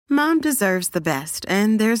Mom deserves the best,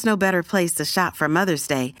 and there's no better place to shop for Mother's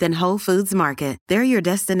Day than Whole Foods Market. They're your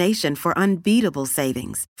destination for unbeatable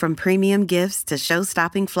savings, from premium gifts to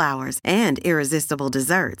show-stopping flowers and irresistible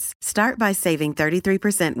desserts. Start by saving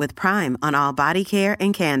 33% with Prime on all body care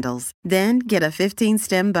and candles. Then get a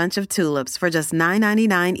 15-stem bunch of tulips for just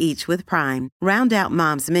 $9.99 each with Prime. Round out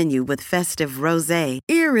Mom's menu with festive rosé,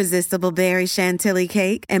 irresistible berry chantilly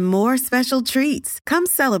cake, and more special treats. Come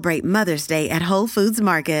celebrate Mother's Day at Whole Foods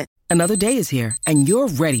Market. Another day is here, and you're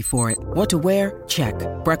ready for it. What to wear? Check.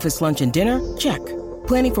 Breakfast, lunch, and dinner? Check.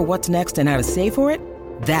 Planning for what's next and how to save for it?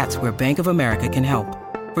 That's where Bank of America can help.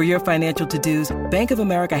 For your financial to-dos, Bank of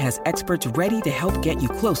America has experts ready to help get you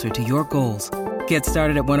closer to your goals. Get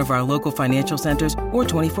started at one of our local financial centers or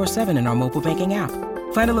 24/7 in our mobile banking app.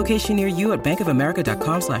 Find a location near you at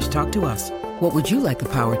bankofamerica.com/talktous. What would you like the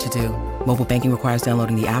power to do? Mobile banking requires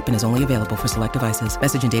downloading the app and is only available for select devices.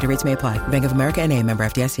 Message and data rates may apply. Bank of America N.A., member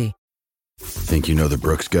FDIC. Think you know the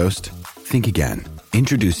Brooks Ghost? Think again.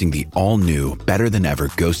 Introducing the all-new, better-than-ever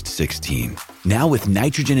Ghost 16. Now with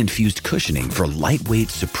nitrogen-infused cushioning for lightweight,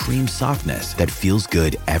 supreme softness that feels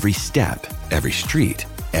good every step, every street,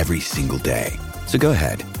 every single day. So go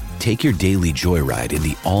ahead, take your daily joyride in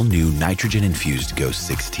the all-new nitrogen-infused Ghost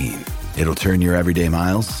 16. It'll turn your everyday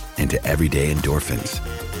miles into everyday endorphins.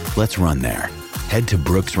 Let's run there. Head to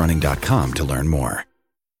brooksrunning.com to learn more.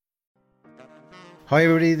 Hi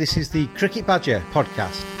everybody, this is the Cricket Badger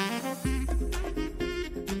podcast.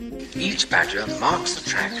 Each badger marks the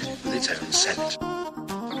track with its own scent.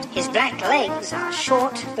 His black legs are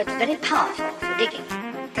short but very powerful for digging.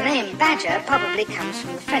 The name badger probably comes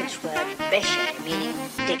from the French word bêcher, meaning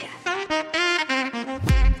digger.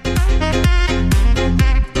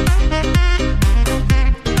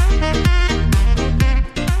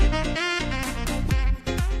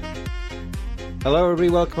 Hello everybody,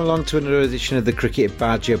 welcome along to another edition of the Cricket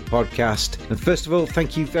Badger podcast. And first of all,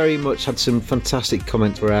 thank you very much. Had some fantastic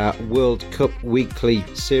comments for our World Cup weekly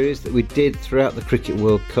series that we did throughout the Cricket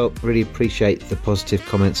World Cup. Really appreciate the positive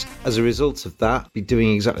comments. As a result of that, be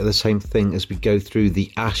doing exactly the same thing as we go through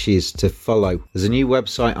the Ashes to follow. There's a new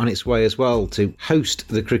website on its way as well to host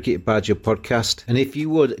the Cricket Badger podcast. And if you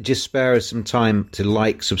would just spare us some time to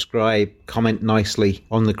like, subscribe, comment nicely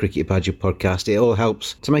on the Cricket Badger podcast, it all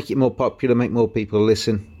helps to make it more popular, make more people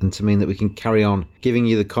listen, and to mean that we can carry on giving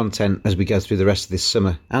you the content as we go through the rest of this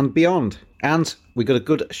summer and beyond. And we've got a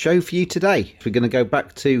good show for you today. We're going to go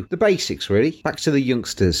back to the basics, really, back to the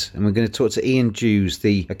youngsters, and we're going to talk to Ian Dews,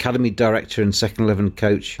 the Academy Director and Second 11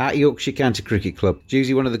 Coach at Yorkshire County Cricket Club.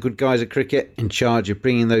 Dewsy, one of the good guys at cricket, in charge of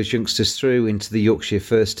bringing those youngsters through into the Yorkshire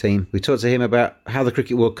first team. We talked to him about how the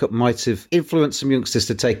Cricket World Cup might have influenced some youngsters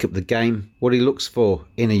to take up the game, what he looks for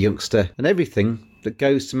in a youngster, and everything that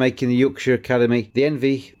goes to making the Yorkshire Academy the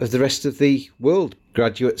envy of the rest of the world.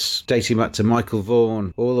 Graduates dating back to Michael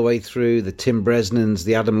Vaughan, all the way through the Tim Bresnans,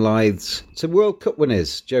 the Adam Lyths, to World Cup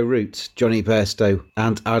winners Joe Root, Johnny Bairstow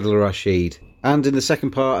and Adil Rashid. And in the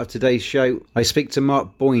second part of today's show, I speak to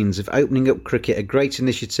Mark Boynes of Opening Up Cricket, a great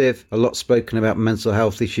initiative, a lot spoken about mental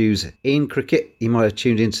health issues in cricket. You might have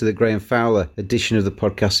tuned into the Graham Fowler edition of the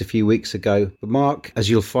podcast a few weeks ago. But Mark, as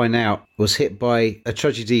you'll find out, was hit by a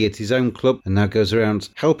tragedy at his own club and now goes around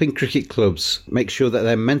helping cricket clubs make sure that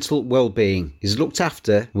their mental well-being is looked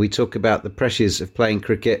after. We talk about the pressures of playing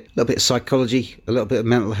cricket, a little bit of psychology, a little bit of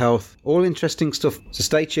mental health, all interesting stuff. So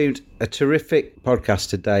stay tuned. A terrific podcast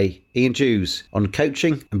today. Ian Dews on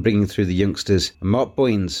coaching and bringing through the youngsters, and Mark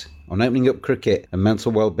Boynes on opening up cricket and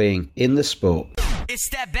mental well-being in the sport. It's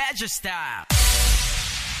that Badger style.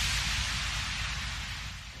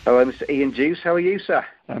 Hello, Mr. Ian Dews. How are you, sir?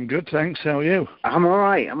 I'm good, thanks. How are you? I'm all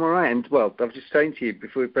right. And, well, I was just saying to you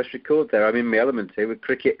before we press record there, I'm in my element here with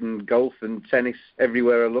cricket and golf and tennis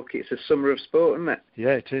everywhere I look. It's a summer of sport, isn't it?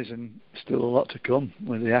 Yeah, it is, and still a lot to come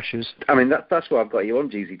with the Ashes. I mean, that's why I've got you on,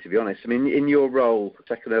 Jeezy, to be honest. I mean, in your role,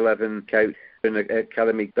 second 11 coach and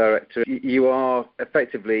academy director, you are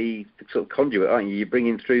effectively the sort of conduit, aren't you? You're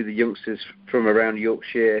bringing through the youngsters from around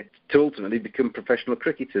Yorkshire to ultimately become professional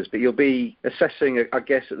cricketers. But you'll be assessing, I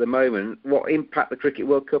guess, at the moment, what impact the Cricket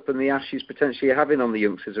World Cup and the Ashes potentially are having on the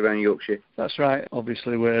youngsters around Yorkshire. That's right.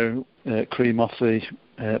 Obviously, we're cream off the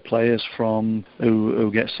players from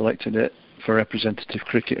who get selected at for representative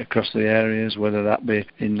cricket across the areas, whether that be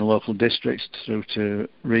in the local districts through to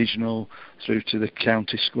regional, through to the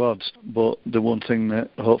county squads. But the one thing that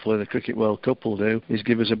hopefully the Cricket World Cup will do is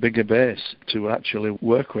give us a bigger base to actually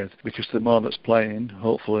work with, because the more that's playing,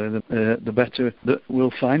 hopefully the better that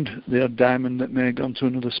we'll find the odd diamond that may have gone to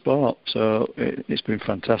another sport. So it's been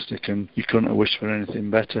fantastic, and you couldn't have wished for anything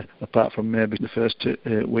better, apart from maybe the first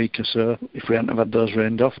week or so, if we hadn't have had those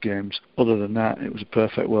rained off games. Other than that, it was a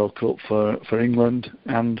perfect World Cup for England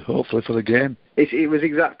and hopefully for the game. It was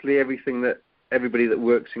exactly everything that everybody that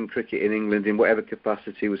works in cricket in England in whatever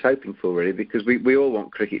capacity was hoping for, really, because we all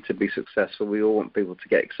want cricket to be successful. We all want people to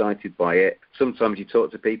get excited by it. Sometimes you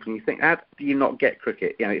talk to people and you think, how do you not get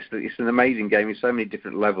cricket? You know, it's an amazing game with so many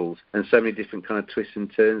different levels and so many different kind of twists and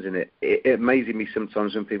turns in it. It amazes me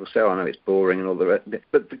sometimes when people say, oh, no, it's boring and all the rest.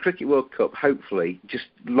 But the Cricket World Cup hopefully just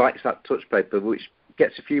lights that touch paper, which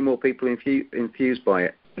gets a few more people infused by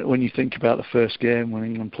it. When you think about the first game, when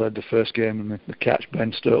England played the first game and the catch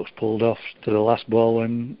Ben Stokes pulled off to the last ball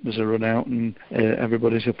when there's a run out and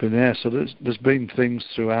everybody's up in the air. So there's been things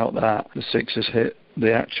throughout that. The sixers hit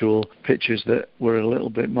the actual pitches that were a little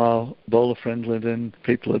bit more bowler friendly than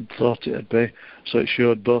people had thought it'd be. So it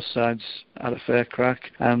showed both sides had a fair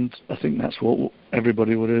crack, and I think that's what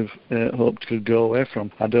everybody would have hoped could go away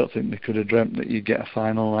from. I don't think they could have dreamt that you'd get a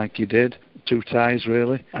final like you did. 2 ties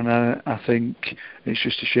really, and I think it's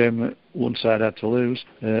just a shame that one side had to lose,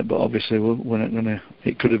 but obviously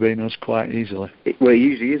it could have been us quite easily. It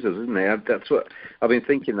usually is us, isn't it? That's what I've been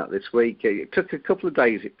thinking that this week. It took a couple of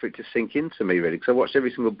days for it to sink into me, really, because I watched every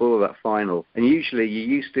single ball of that final, and usually you're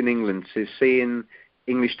used in England to seeing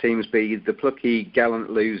English teams be the plucky, gallant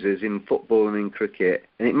losers in football and in cricket,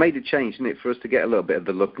 and it made a change, didn't it, for us to get a little bit of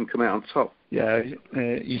the luck and come out on top. Yeah,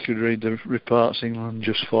 you could read the reports, England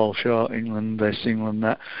just fall short, England this, England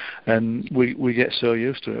that, and we get so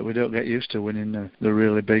used to it. We don't get used to winning the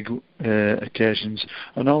really big occasions.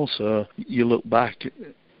 And also, you look back,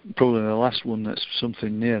 probably the last one that's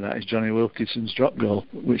something near that is Johnny Wilkinson's drop goal,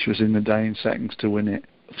 which was in the dying seconds to win it.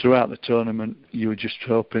 Throughout the tournament, you were just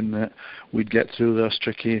hoping that we'd get through those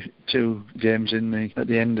tricky 2 games at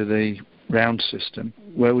the end of the round system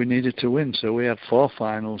where we needed to win. So we had 4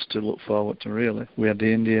 finals to look forward to, really. We had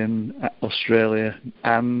the Indian, Australia,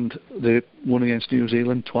 and the one against New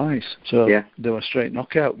Zealand twice. So they were straight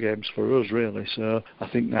knockout games for us, really. So I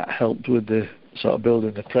think that helped with the sort of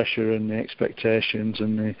building the pressure and the expectations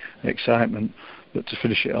and the excitement. But to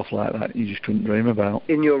finish it off like that, you just couldn't dream about.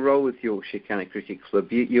 In your role with Yorkshire County Cricket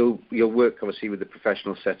Club, you'll work obviously with the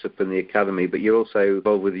professional setup and the academy, but you're also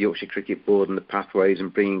involved with the Yorkshire Cricket Board and the pathways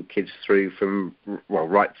and bringing kids through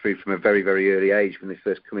right through from a very, very early age when they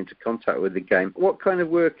first come into contact with the game. What kind of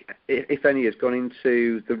work, if any, has gone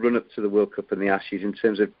into the run-up to the World Cup and the Ashes in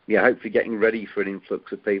terms of hopefully getting ready for an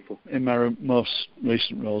influx of people? In my most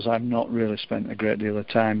recent roles, I've not really spent a great deal of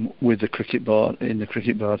time with the Cricket Board, in the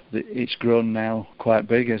Cricket Board. It's grown now quite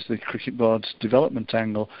big as the Cricket Board's development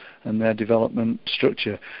angle and their development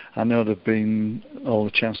structure. I know there have been all the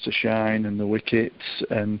Chance to Shine and the Wickets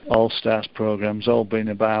and All-Stars programmes all been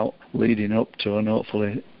about leading up to and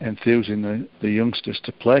hopefully enthusing the youngsters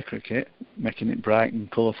to play cricket, making it bright and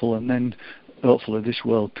colourful, and then hopefully this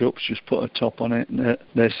World Cup's just put a top on it, and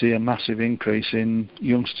they see a massive increase in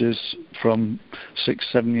youngsters from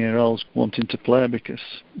 6-7 year olds wanting to play because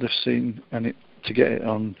they've seen, and to get it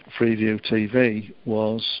on Freeview TV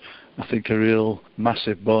was, I think, a real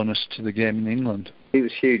massive bonus to the game in England. It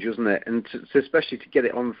was huge, wasn't it? And especially to get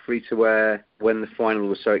it on free-to-air when the final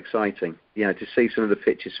was so exciting. To see some of the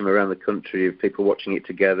pictures from around the country of people watching it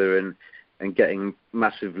together and getting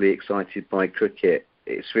massively excited by cricket.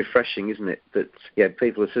 It's refreshing, isn't it? That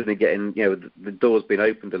people are suddenly getting, the door's been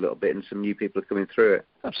opened a little bit and some new people are coming through it.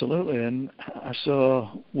 Absolutely, and I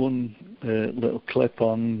saw one little clip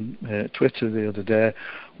on Twitter the other day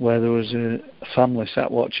where there was a family sat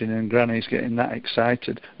watching and Granny's getting that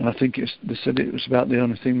excited, and I think they said it was about the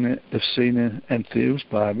only thing that they've seen her enthused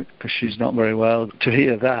by, because she's not very well. To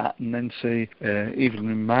hear that and then see, even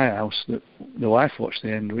in my house, that the wife watched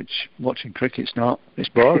the end, which watching cricket's not, it's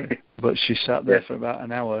boring. But she sat there for about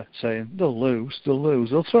an hour saying, they'll lose,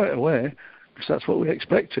 they'll throw it away. Because that's what we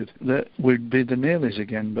expected, that we'd be the Nearlies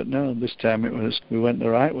again. But no, this time we went the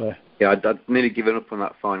right way. Yeah, I'd nearly given up on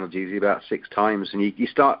that final, Jeezy, about 6 times. And you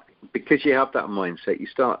start, because you have that mindset, you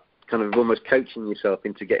start kind of almost coaching yourself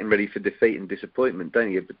into getting ready for defeat and disappointment,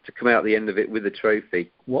 don't you? But to come out at the end of it with a trophy.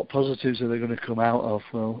 What positives are they going to come out of?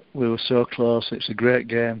 Well, we were so close. It's a great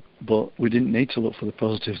game, but we didn't need to look for the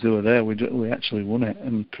positives. They were there. We actually won it.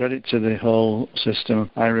 And credit to the whole system.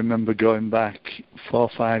 I remember going back 4 or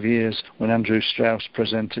 5 years when Andrew Strauss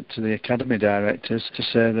presented to the academy directors to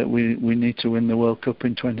say that we need to win the World Cup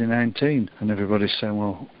in 2019. And everybody's saying,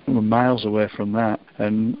 well, we're miles away from that.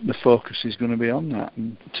 And the focus is going to be on that.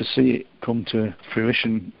 And to see it come to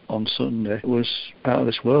fruition on Sunday was out of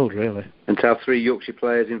this world, really. And to have 3 Yorkshire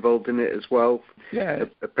players involved in it as well. Yeah.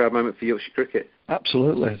 A proud moment for Yorkshire cricket.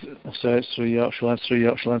 Absolutely. So it's 3 Yorkshire lads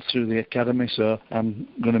through the academy, so I'm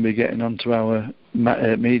going to be getting onto our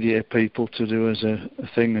media people to do as a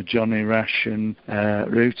thing of Johnny, Rash and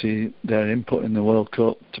Rooty, their input in the World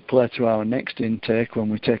Cup, to play to our next intake when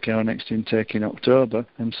we take our next intake in October,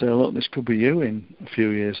 and say, look, this could be you in a few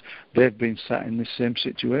years. They've been sat in this same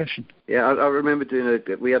situation. Yeah, I remember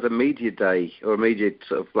we had a media day, or a media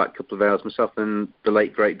sort of like couple of hours. Myself and the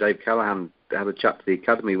late great Dave Callaghan had a chat to the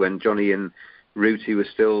academy when Johnny and Rooty were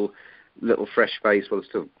still little fresh-faced,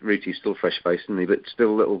 Rooty's still fresh-faced, isn't he? But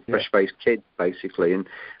still little fresh-faced kids, basically. And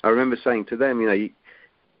I remember saying to them,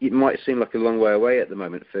 it might seem like a long way away at the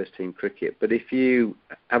moment, first-team cricket, but if you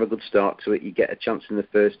have a good start to it, you get a chance in the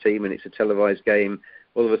first team and it's a televised game,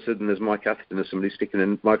 all of a sudden there's Mike Atherton or somebody sticking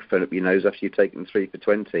a microphone up your nose after you've taken 3 for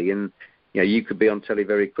 20, and you could be on telly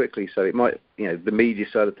very quickly. So it might, the media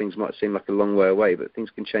side of things might seem like a long way away, but things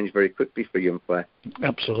can change very quickly for a young player.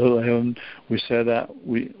 Absolutely, and we say that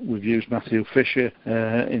we've used Matthew Fisher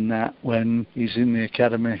in that when he's in the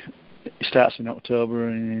academy. He starts in October,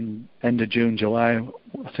 and in end of June, July,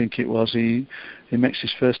 I think it was, he makes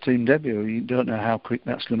his first team debut. You don't know how quick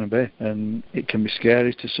that's going to be, and it can be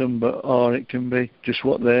scary to some, or it can be just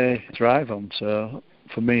what they thrive on. So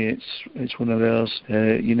for me, it's one of those,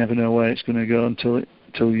 you never know where it's going to go until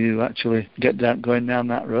you actually get going down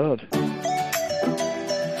that road.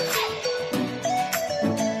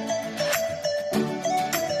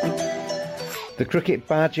 The Cricket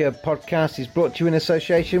Badger podcast is brought to you in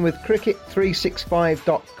association with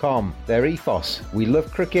Cricket365.com. Their ethos: we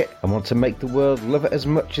love cricket and want to make the world love it as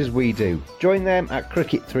much as we do. Join them at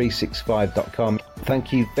Cricket365.com.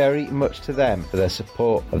 Thank you very much to them for their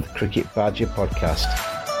support of the Cricket Badger podcast.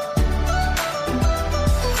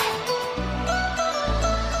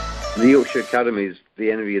 The Yorkshire Academy is the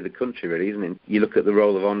envy of the country, really, isn't it? You look at the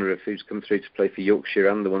roll of honour of who's come through to play for Yorkshire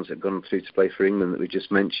and the ones that have gone through to play for England that we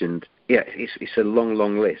just mentioned. Yeah, it's a long,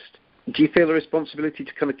 long list. Do you feel a responsibility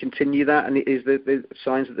to kind of continue that, and is there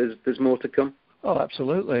signs that there's more to come? Oh,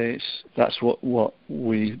 absolutely. That's what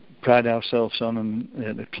we pride ourselves on, and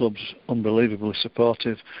the club's unbelievably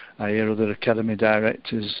supportive. I hear other academy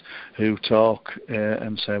directors who talk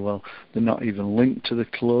and say, well, they're not even linked to the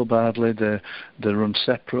club hardly, they run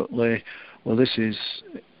separately. Well,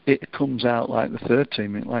 it comes out like the third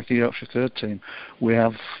team, like a Yorkshire third team. We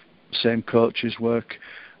have same coaches work.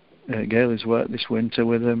 Gailey's worked this winter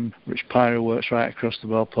with them. Rich Pyra works right across the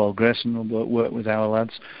ball. Paul Grayson will work with our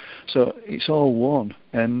lads. So it's all one.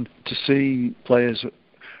 And to see players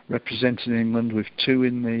representing England with 2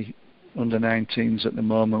 in the under-19s at the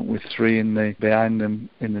moment, with 3 behind them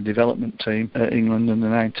in the development team at England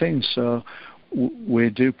under-19s. So we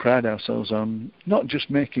do pride ourselves on not just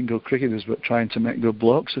making good cricketers, but trying to make good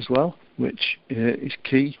blokes as well, which is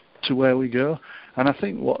key to where we go. And I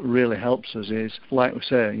think what really helps us is, like we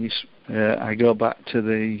say, I go back to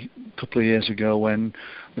the couple of years ago when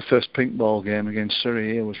the first pink ball game against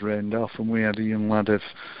Surrey here was rained off, and we had a young lad of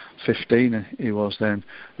 15, he was then,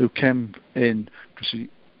 who came in because he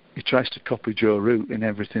tries to copy Joe Root in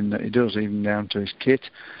everything that he does, even down to his kit,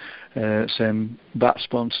 same bat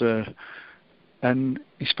sponsor, and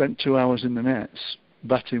he spent 2 hours in the nets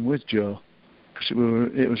batting with Joe because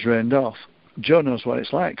it was rained off. Joe knows what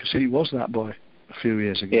it's like because he was that boy a few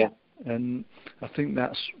years ago. Yeah. And I think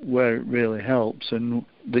that's where it really helps, and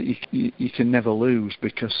that you can never lose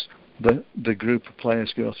because the group of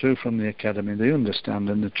players go through from the academy, they understand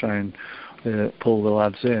and they try and pull the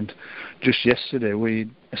lads in. Just yesterday we had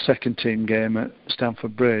a second team game at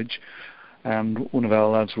Stamford Bridge, and one of our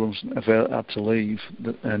lads had to leave,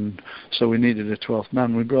 and so we needed a 12th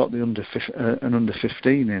man. We brought the an under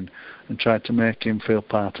 15 in and tried to make him feel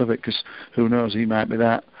part of it, because who knows, he might be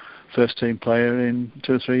that first team player in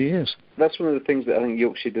 2 or 3 years. That's one of the things that I think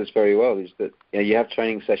Yorkshire does very well, is that you have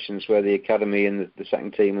training sessions where the academy and the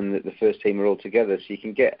second team and the first team are all together, so you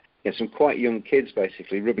can get some quite young kids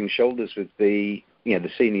basically rubbing shoulders with the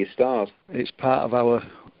senior stars. It's part of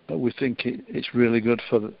we think it's really good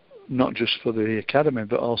for not just for the academy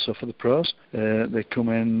but also for the pros. They come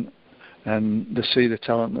in and they see the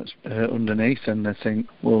talent that's underneath, and they think,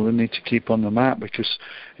 well, they need to keep on the mark, because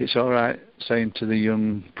it's all right saying to the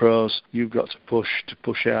young pros, you've got to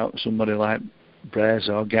push out somebody like Braze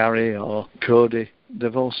or Gary or Cody.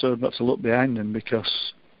 They've also got to look behind them,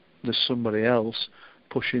 because there's somebody else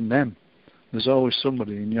pushing them. There's always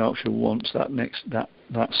somebody in Yorkshire who wants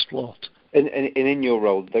that slot. And in your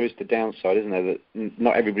role, there is the downside, isn't there, that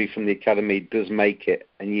not everybody from the academy does make it,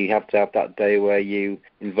 and you have to have that day where you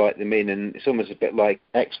invite them in, and it's almost a bit like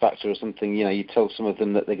X Factor or something. You know, you tell some of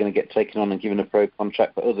them that they're going to get taken on and given a pro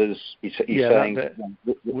contract, but others, you're saying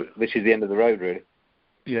this is the end of the road, really.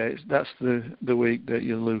 Yeah, that's the week that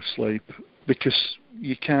you lose sleep, because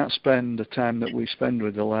you can't spend the time that we spend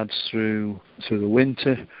with the lads through the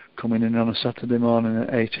winter, coming in on a Saturday morning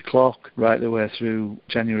at 8 o'clock, right the way through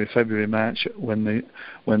January, February, March, when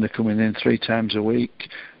they're coming in 3 times a week,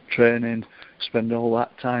 training, spend all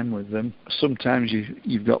that time with them. Sometimes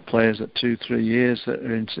you've got players at 2-3 years that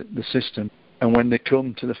are into the system, and when they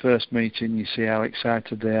come to the first meeting, you see how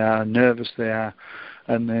excited they are, nervous they are,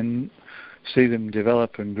 and then see them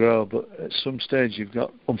develop and grow. But at some stage, you've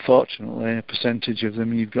got, unfortunately, a percentage of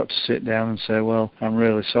them you've got to sit down and say, well, I'm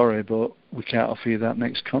really sorry, but we can't offer you that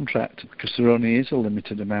next contract, because there only is a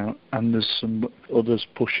limited amount, and there's some others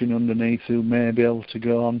pushing underneath who may be able to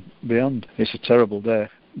go on beyond. It's a terrible day.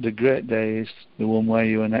 The great day is the one where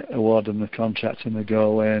you award them the contract and they go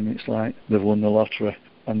away and it's like they've won the lottery.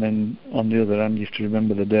 And then on the other hand, you have to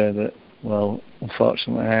remember the day that, well,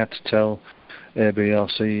 unfortunately I had to tell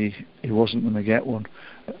ABRC he wasn't going to get one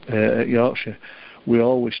at Yorkshire. We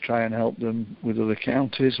always try and help them with other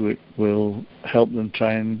counties. We'll help them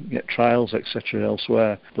try and get trials, etc.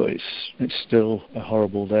 elsewhere, but it's still a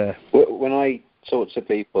horrible day. When I talk to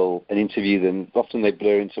people and interview them, often they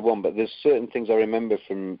blur into one, but there's certain things I remember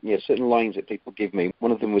from certain lines that people give me.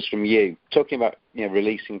 One of them was from you, talking about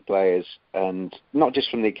releasing players, and not just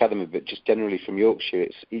from the academy, but just generally from Yorkshire.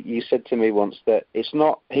 You said to me once that it's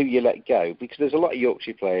not who you let go, because there's a lot of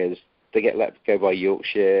Yorkshire players, they get let go by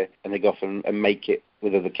Yorkshire and they go off and make it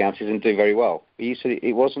with other counties and do very well. But you said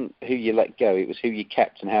it wasn't who you let go, it was who you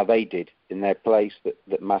kept and how they did in their place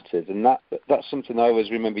that mattered. And that's something I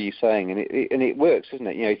always remember you saying, and it works, isn't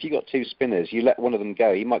it? If you got 2 spinners, you let one of them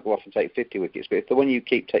go, you might go off and take 50 wickets, but if the one you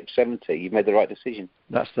keep takes 70, you've made the right decision.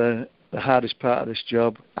 That's the hardest part of this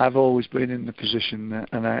job. I've always been in the position that,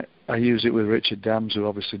 and I use it with Richard Dams, who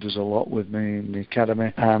obviously does a lot with me in the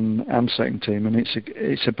academy and second team, and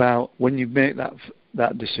it's about when you make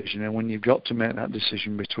that decision, and when you've got to make that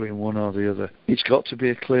decision between one or the other, it's got to be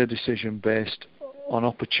a clear decision based on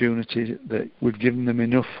opportunity, that we've given them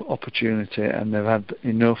enough opportunity and they've had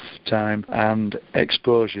enough time and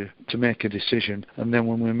exposure to make a decision. And then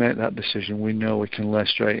when we make that decision, we know we can lay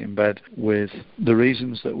straight in bed with the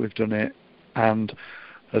reasons that we've done it. And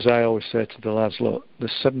as I always say to the lads, look,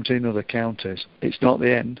 there's 17 other counties. It's not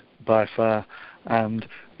the end by far. And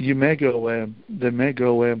they may go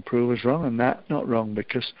away and prove us wrong, and that's not wrong,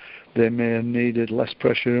 because they may have needed less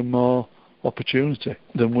pressure and more opportunity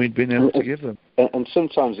than we'd been able to give them. And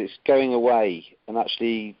sometimes it's going away and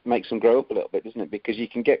actually makes them grow up a little bit, doesn't it? Because you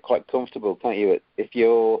can get quite comfortable, can't you? If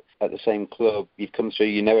you're at the same club, you've come through,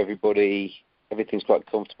 you know everybody, everything's quite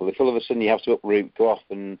comfortable. If all of a sudden you have to uproot, go off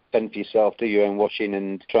and fend for yourself, do your own washing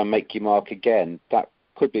and try and make your mark again, that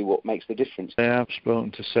could be what makes the difference. I have spoken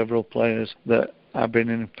to several players that have been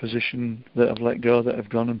in a position that have let go, that have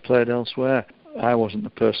gone and played elsewhere. I wasn't the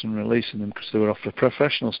person releasing them because they were off the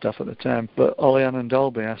professional staff at the time. But Ollie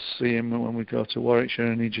Anandolby, I see him when we go to Warwickshire,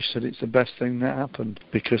 and he just said it's the best thing that happened,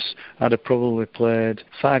 because I'd have probably played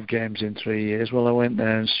 5 games in 3 years. Well, I went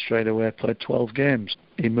there and straight away played 12 games.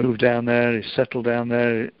 He moved down there, he settled down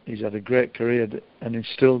there, he's had a great career, and he's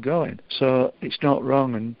still going. So it's not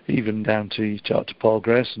wrong, and even down to, you talk to Paul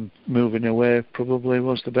Grayson, moving away probably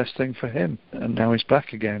was the best thing for him, and now he's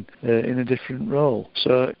back again in a different role.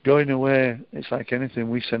 So going away, it's like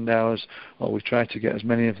anything, we send ours, or we try to get as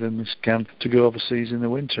many of them as can to go overseas in the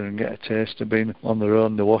winter and get a taste of being on their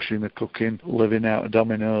own, the washing, the cooking, living out of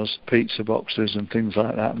Domino's, pizza boxes and things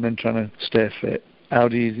like that, and then trying to stay fit. How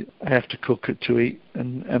do you have to cook it to eat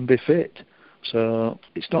and be fit? So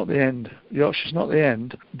it's not the end. Yorkshire's not the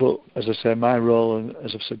end, but as I say, my role, and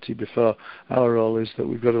as I've said to you before, our role is that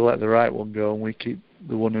we've got to let the right one go, and we keep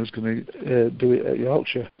the one who's going to do it at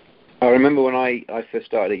Yorkshire. I remember when I first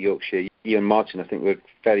started at Yorkshire, you and Martin, I think, were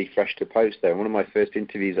fairly fresh to post there. One of my first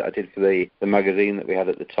interviews that I did for the magazine that we had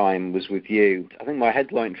at the time was with you. I think my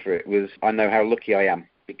headline for it was, I know how lucky I am,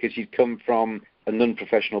 because you'd come from a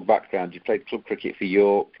non-professional background. You played club cricket for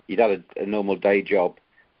York, you'd had a normal day job,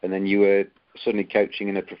 and then you were suddenly coaching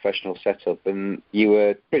in a professional setup, and you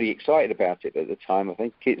were pretty excited about it at the time. I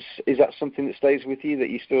think is that something that stays with you, that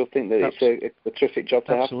you still think that it's a terrific job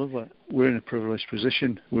to have? Absolutely. We're in a privileged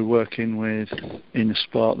position. We're working in a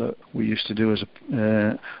sport that we used to do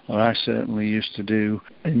or I certainly used to do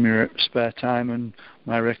in my spare time and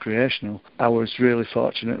my recreational. I was really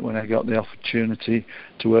fortunate when I got the opportunity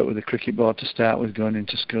to work with the cricket board to start with, going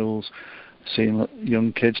into schools, seeing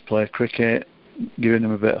young kids play cricket, giving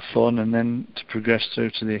them a bit of fun, and then to progress through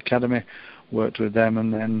to the academy, worked with them,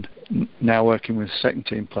 and then now working with second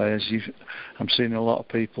team players. I'm seeing a lot of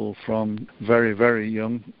people from very, very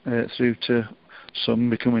young through to some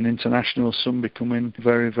becoming international, some becoming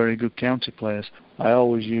very, very good county players. I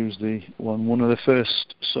always use one of the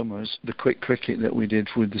first summers, the quick cricket that we did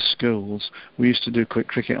with the schools. We used to do quick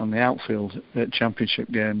cricket on the outfield at championship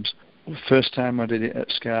games. The first time I did it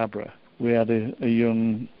at Scarborough, we had a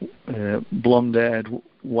young, blonde-haired,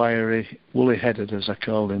 wiry, woolly-headed, as I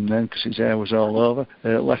called him then, because his hair was all over,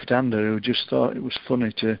 left-hander who just thought it was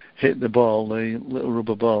funny to hit the ball, the little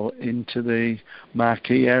rubber ball, into the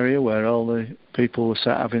marquee area where all the people were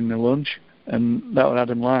sat having their lunch, and that was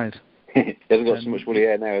Adam Lyth. He hasn't got so much woolly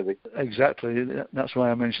hair now, has he? Exactly. That's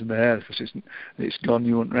why I mentioned the hair, because it's gone.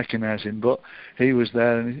 You wouldn't recognise him. But he was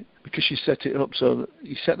there, and because you set it up so that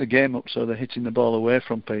you set the game up so they're hitting the ball away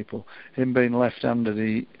from people. Him being left-handed,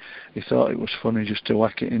 he thought it was funny just to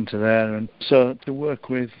whack it into there. And so to work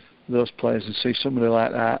with those players and see somebody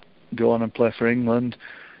like that go on and play for England,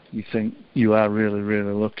 you think you are really,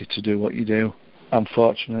 really lucky to do what you do. I'm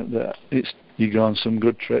fortunate that you go on some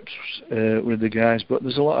good trips with the guys, but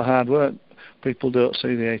there's a lot of hard work. People don't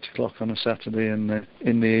see the 8 o'clock on a Saturday and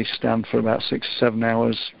in the East Stand for about 6 or 7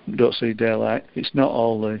 hours, don't see daylight. It's not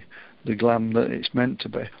all the glam that it's meant to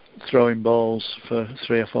be. Throwing balls for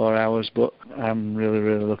 3 or 4 hours, but I'm really,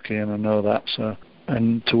 really lucky, and I know that. So,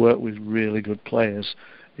 and to work with really good players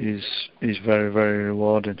is very, very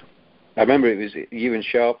rewarding. I remember it was you and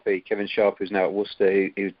Sharpie, Kevin Sharp, who's now at Worcester,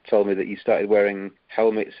 who told me that you started wearing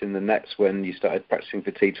helmets in the nets when you started practicing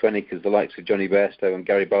for T20 because the likes of Johnny Bairstow and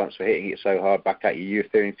Gary Balance were hitting it so hard back at you. You were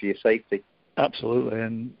fearing for your safety. Absolutely,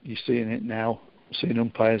 and you're seeing it now. Seeing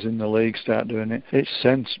umpires in the league start doing it. It's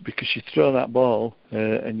sense, because you throw that ball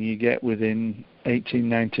and you get within 18,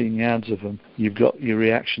 19 yards of them, you've got your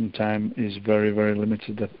reaction time is very, very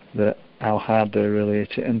limited. That how hard they really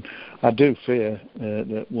hit it. And I do fear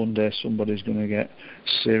that one day somebody's going to get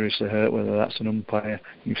seriously hurt, whether that's an umpire.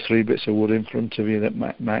 You've 3 bits of wood in front of you that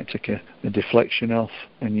might take a deflection off,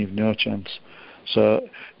 and you've no chance. So,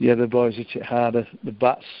 yeah, the boys hit it harder. The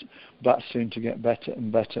bats seem to get better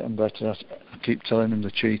and better and better. I keep telling them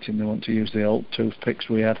they're cheating. They want to use the old toothpicks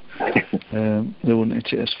we had. They wouldn't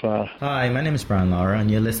hit it as far. Hi, my name is Brian Laura,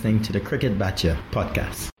 and you're listening to the Cricket Batcha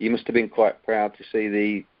podcast. You must have been quite proud to see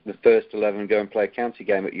the first 11 go and play a county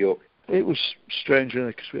game at York. It was strange, really,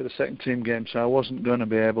 because we had a second team game, so I wasn't going to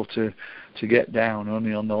be able to get down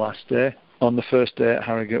only on the last day. On the first day at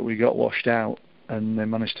Harrogate, we got washed out, and they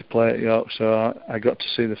managed to play at York, so I got to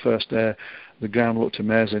see the first day. The ground looked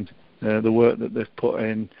amazing. The work that they've put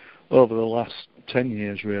in over the last 10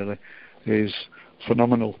 years, really, is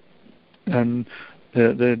phenomenal. And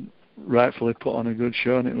they rightfully put on a good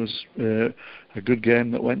show, and it was a good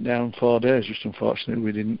game that went down 4 days. Just unfortunately,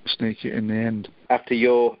 we didn't sneak it in the end. After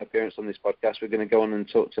your appearance on this podcast, we're going to go on and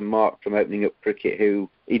talk to Mark from Opening Up Cricket,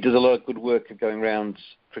 he does a lot of good work of going around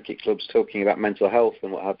cricket clubs talking about mental health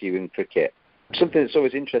and what have you in cricket. Something that's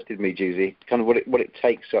always interested me, Juicy, kind of what it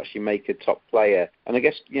takes to actually make a top player. And I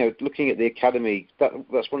guess, looking at the academy,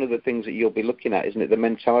 that's one of the things that you'll be looking at, isn't it? The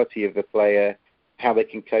mentality of the player, how they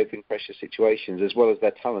can cope in pressure situations, as well as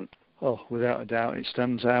their talent. Oh, without a doubt, it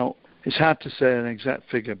stands out. It's hard to say an exact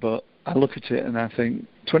figure, but I look at it and I think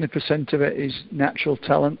 20% of it is natural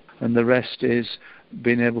talent, and the rest is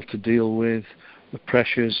being able to deal with the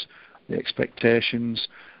pressures, the expectations,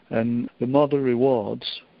 and the more the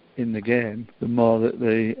rewards in the game, the more that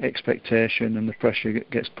the expectation and the pressure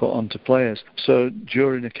gets put onto players. So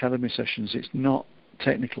during academy sessions, it's not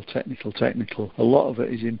technical. A lot of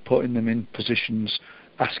it is in putting them in positions,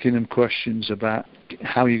 asking them questions about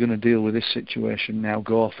how you're going to deal with this situation now,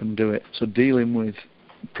 go off and do it. So dealing with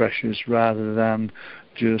pressures rather than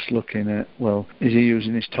just looking at, well, is he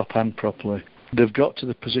using his top hand properly? They've got to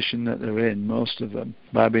the position that they're in, most of them,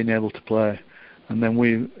 by being able to play. And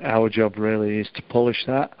then our job really is to polish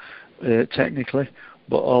that technically,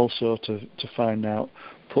 but also to find out,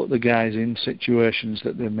 put the guys in situations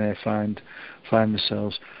that they may find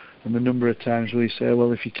themselves. And the number of times we say,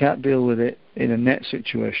 well, if you can't deal with it in a net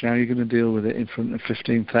situation, how are you going to deal with it in front of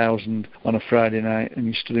 15,000 on a Friday night and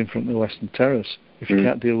you stood in front of the Western Terrace? if you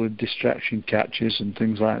can't deal with distraction catches and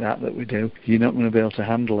things like that we do, you're not going to be able to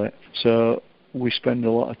handle it. So we spend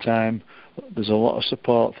a lot of time. There's a lot of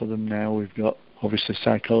support for them now. We've got obviously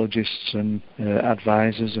psychologists and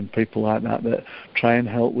advisors and people like that try and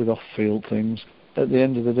help with off-field things. At the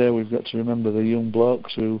end of the day, we've got to remember the young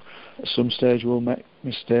blokes who at some stage will make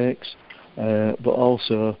mistakes, but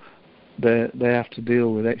also they have to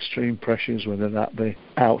deal with extreme pressures, whether that be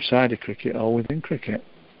outside of cricket or within cricket.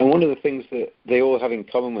 And one of the things that they all have in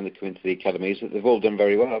common when they come into the academy is that they've all done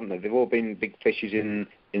very well, haven't they? They've all been big fishes in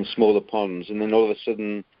smaller ponds, and then all of a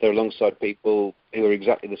sudden they're alongside people who are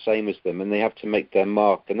exactly the same as them, and they have to make their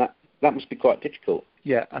mark, and that must be quite difficult.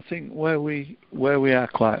 Yeah, I think where we are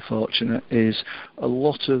quite fortunate is a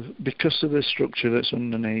lot of, because of the structure that's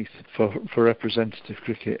underneath for representative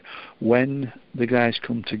cricket, when the guys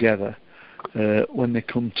come together, when they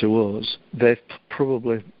come to us, they've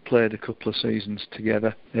probably played a couple of seasons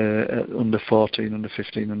together at under 14, under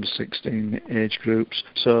 15, under 16 age groups,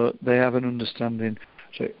 so they have an understanding.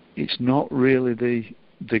 So it's not really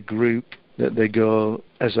the group that they go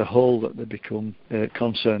as a whole that they become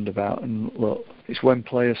concerned about. And look, it's when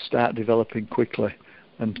players start developing quickly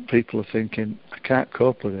and people are thinking, I can't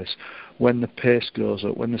cope with this. When the pace goes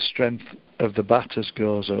up, when the strength of the batters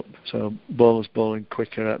goes up, so bowlers bowling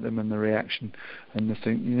quicker at them and the reaction, and they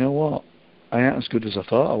think, you know what, I ain't as good as I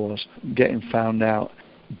thought I was. Getting found out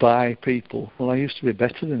by people, well, I used to be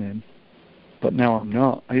better than him, but now I'm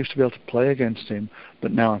not. I used to be able to play against him,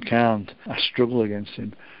 but now I can't. I struggle against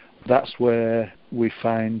him. That's where we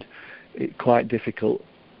find it quite difficult,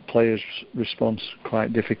 players' response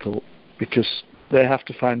quite difficult, because they have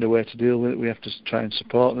to find a way to deal with it. We have to try and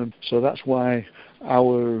support them. So that's why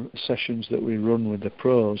our sessions that we run with the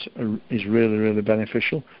pros is really, really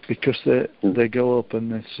beneficial, because they go up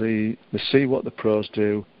and they see what the pros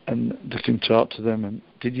do, and they can talk to them. And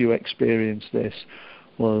did you experience this?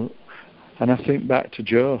 Well, and I think back to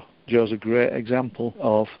Joe. Joe's a great example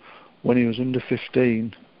of when he was under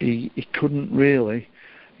 15. He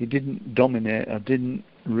didn't dominate, or didn't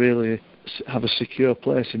really have a secure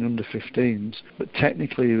place in under 15s, but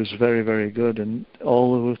technically he was very, very good, and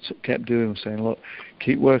all of us kept doing was saying, look,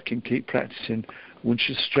 keep working, keep practicing, once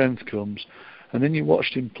your strength comes. And then you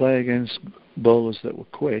watched him play against bowlers that were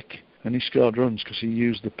quick, and he scored runs because he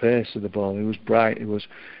used the pace of the ball. He was bright,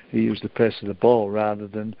 he used the pace of the ball rather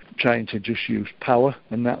than trying to just use power.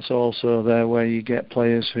 And that's also there where you get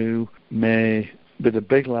players who may be the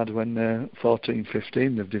big lad when they're 14,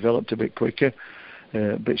 15, they've developed a bit quicker,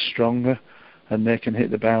 a bit stronger, and they can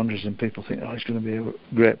hit the boundaries, and people think, oh, he's going to be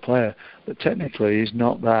a great player. But technically he's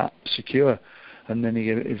not that secure. And then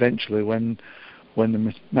eventually when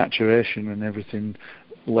the maturation and everything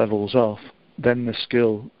levels off, then the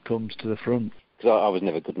skill comes to the front. Because I was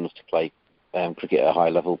never good enough to play cricket at a high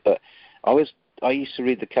level, but I used to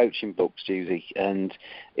read the coaching books, Juicy, and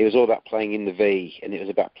it was all about playing in the V, and it was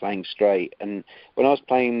about playing straight. And when I was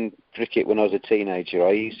playing cricket when I was a teenager,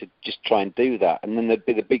 I used to just try and do that, and then there'd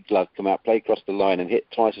be the big lad come out, play across the line, and hit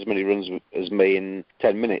twice as many runs as me in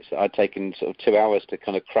 10 minutes that I'd taken sort of 2 hours to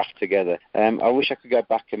kind of craft together. I wish I could go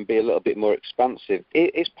back and be a little bit more expansive.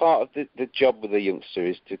 It's part of the job with a youngster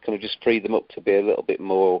is to kind of just free them up to be a little bit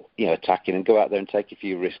more, attacking, and go out there and take a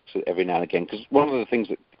few risks every now and again. Because one of the things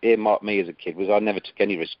that earmarked me as a kid was I never took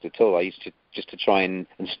any risks at all. I used to just to try and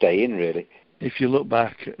stay in, really. If you look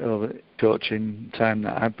back over coaching time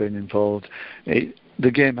that I've been involved,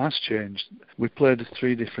 the game has changed. We played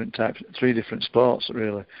three different sports,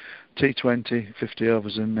 really. T20, 50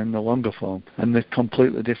 overs, and then the longer form. And they're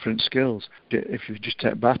completely different skills. If you just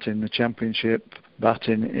take batting, the championship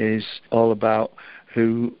batting is all about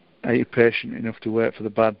are you patient enough to wait for the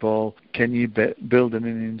bad ball? Can you build an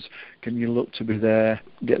innings? Can you look to be there,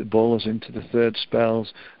 get the bowlers into the third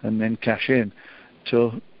spells, and then cash in?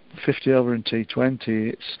 So 50 over in T20,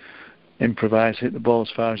 it's improvise, hit the ball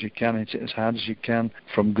as far as you can, hit it as hard as you can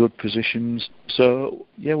from good positions. So,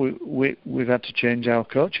 yeah, we've had to change our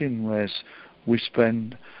coaching ways. We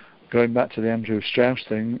spend, going back to the Andrew Strauss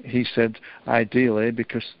thing, he said ideally,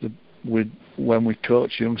 because when we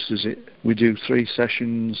coach youngsters, we do 3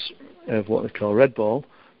 sessions of what they call red ball,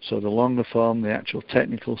 so the longer form, the actual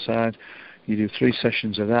technical side. You do 3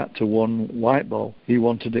 sessions of that to 1 white ball. He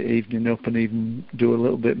wanted it evening up and even do a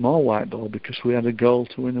little bit more white ball because we had a goal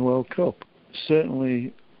to win the World Cup.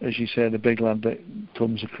 Certainly, as you say, the big lad that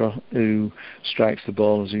comes across who strikes the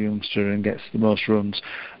ball as a youngster and gets the most runs,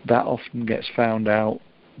 that often gets found out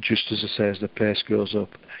just as I say, as the pace goes up.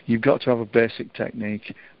 You've got to have a basic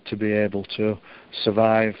technique to be able to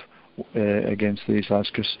survive against these lads,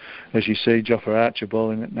 because as you see, Jofra Archer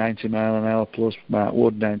bowling at 90 mile an hour plus Mark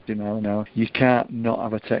Wood 90 mile an hour, you can't not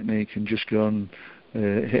have a technique and just go and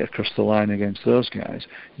hit across the line against those guys.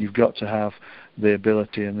 You've got to have the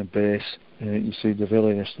ability and the base. You see De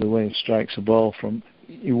Villiers, the way he strikes a ball from,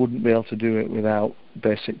 you wouldn't be able to do it without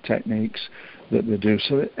basic techniques that they do.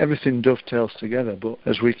 So everything dovetails together. But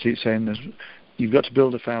as we keep saying, you've got to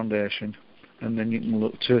build a foundation, and then you can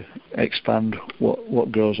look to expand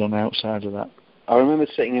what goes on outside of that. I remember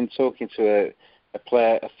sitting and talking to a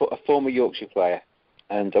player, a former Yorkshire player,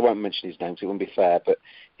 and I won't mention his name because it wouldn't be fair, but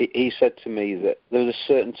he said to me that there was a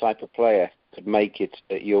certain type of player could make it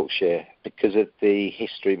at Yorkshire because of the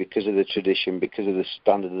history, because of the tradition, because of the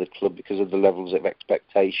standard of the club, because of the levels of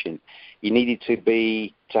expectation. You needed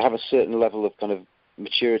to have a certain level of kind of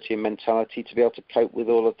maturity and mentality to be able to cope with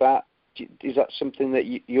all of that. Is that something that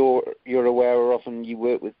you're aware of, and you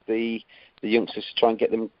work with the youngsters to try and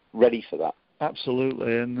get them ready for that?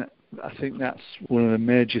 Absolutely, and I think that's one of the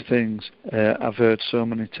major things I've heard so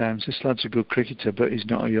many times. This lad's a good cricketer, but he's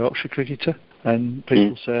not a Yorkshire cricketer. And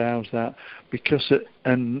people say, how's that?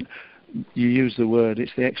 And you use the word,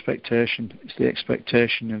 it's the expectation. It's the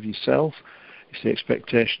expectation of yourself. It's the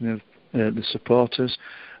expectation of the supporters.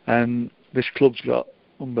 And this club's got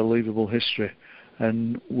unbelievable history.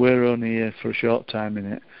 And we're only here for a short time in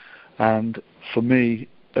it. And for me,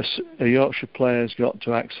 a Yorkshire player's got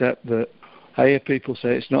to accept that. I hear people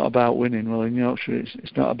say it's not about winning. Well, in Yorkshire,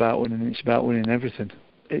 it's not about winning. It's about winning everything.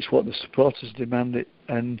 It's what the supporters demand it,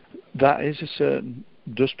 and that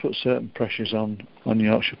does put certain pressures on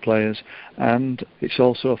Yorkshire players. And it's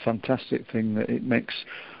also a fantastic thing that it makes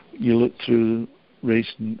you look through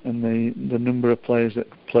recent and the number of players that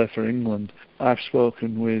play for England. I've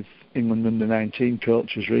spoken with England under-19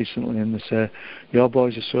 coaches recently, and they say your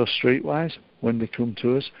boys are so streetwise when they come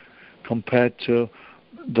to us compared to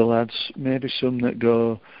the lads, maybe some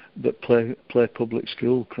that play public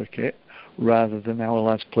school cricket rather than our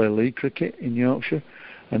lads play league cricket in Yorkshire.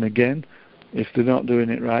 And again, if they're not doing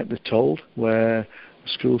it right, they're told, where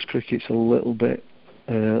schools cricket's a little bit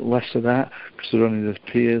less of that because they're only the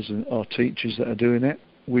peers or teachers that are doing it.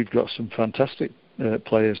 We've got some fantastic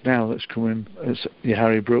players now that's coming, as your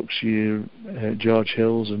Harry Brooks, your George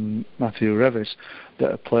Hills and Matthew Revis,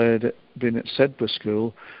 that have been at Sedbergh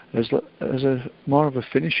School as a more of a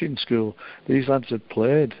finishing school. These lads have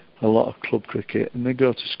played a lot of club cricket, and they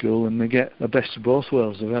go to school and they get the best of both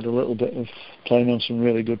worlds. They've had a little bit of playing on some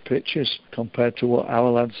really good pitches compared to what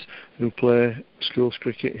our lads who play schools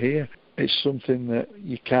cricket here. It's something that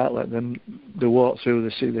you can't let them. They walk through,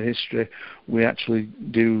 they see the history. We actually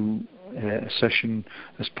do a session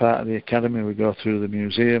as part of the academy. We go through the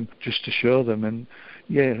museum just to show them, and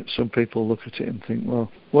some people look at it and think,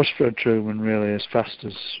 well, was Fred Trueman really as fast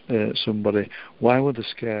as somebody? Why were they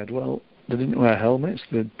scared? Well, they didn't wear helmets,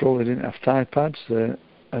 they probably didn't have thigh pads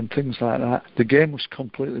and things like that. The game was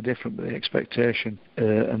completely different, but the expectation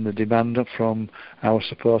and the demand from our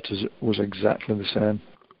supporters was exactly the same.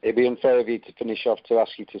 It'd be unfair of you to finish off to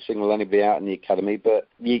ask you to single anybody out in the academy, but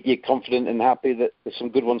you're confident and happy that there's some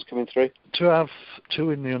good ones coming through? To have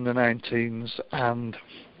 2 in the under-19s and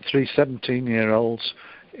 3 17-year-olds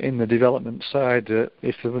in the development side,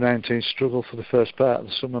 if the under-19s struggle for the first part of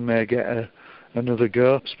the summer, may get another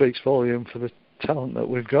go, speaks volume for the talent that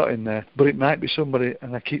we've got in there. But it might be somebody,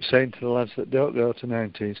 and I keep saying to the lads that don't go to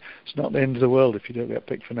 19s, it's not the end of the world if you don't get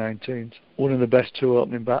picked for 19s. One of the best 2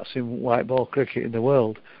 opening bats in white ball cricket in the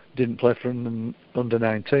world didn't play for under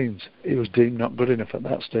 19s. He was deemed not good enough at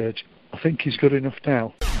that stage. I think he's good enough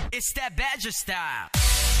now. It's that Badger style.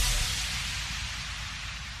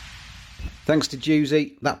 Thanks to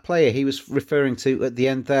Juicy. That player he was referring to at the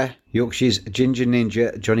end there, Yorkshire's Ginger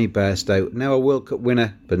Ninja, Johnny Bairstow, now a World Cup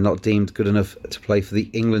winner, but not deemed good enough to play for the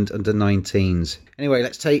England under-19s. Anyway,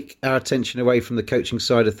 let's take our attention away from the coaching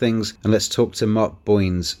side of things and let's talk to Mark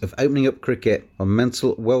Boynes of Opening Up Cricket on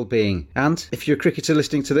mental well-being. And if you're a cricketer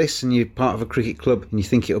listening to this and you're part of a cricket club and you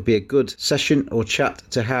think it'll be a good session or chat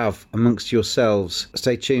to have amongst yourselves,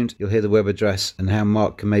 stay tuned. You'll hear the web address and how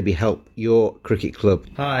Mark can maybe help your cricket club.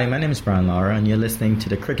 Hi, my name is Brian Lara and you're listening to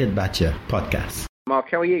the Cricket Batcher podcast.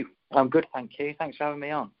 Mark, how are you? I'm good, thank you. Thanks for having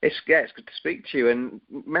me on. It's good to speak to you. And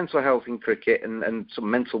mental health in cricket and some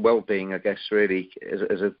mental well-being, I guess, really,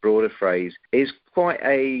 as a broader phrase, is quite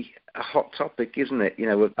a hot topic, isn't it? You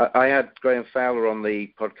know, I had Graham Fowler on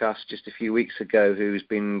the podcast just a few weeks ago, who's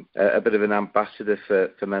been a bit of an ambassador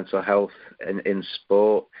for mental health in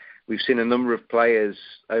sport. We've seen a number of players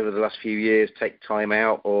over the last few years take time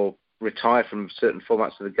out or retire from certain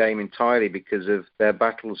formats of the game entirely because of their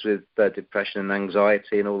battles with depression and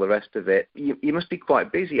anxiety and all the rest of it. You must be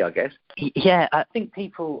quite busy, I guess. Yeah, I think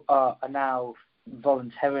people are now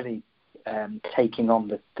voluntarily taking on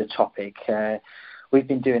the topic. We've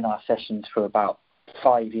been doing our sessions for about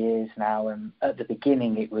 5 years now, and at the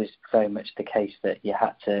beginning it was very much the case that you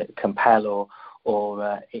had to compel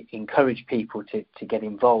or encourage people to get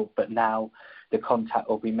involved, but now the contact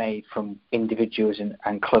will be made from individuals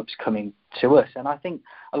and clubs coming to us. And I think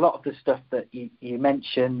a lot of the stuff that you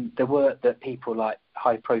mentioned, the work that people like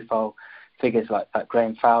high-profile figures like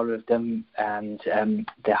Graham Fowler have done, and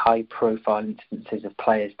the high-profile instances of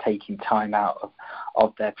players taking time out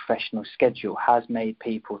of their professional schedule has made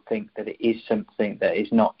people think that it is something that is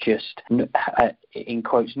not just, in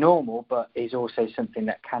quotes, normal, but is also something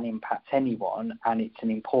that can impact anyone, and it's an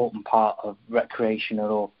important part of recreational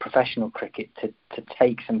or professional cricket to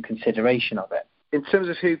take some consideration of it. In terms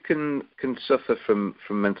of who can suffer from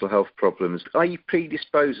mental health problems, are you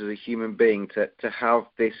predisposed as a human being to have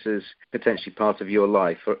this as potentially part of your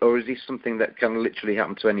life, or is this something that can literally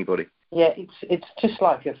happen to anybody? Yeah, it's just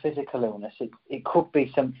like a physical illness. It could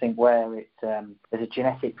be something where there's a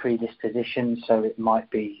genetic predisposition, so it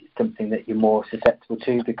might be something that you're more susceptible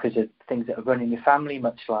to because of things that are running in your family,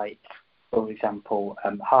 much like, for example,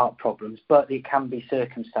 heart problems, but it can be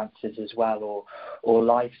circumstances as well, or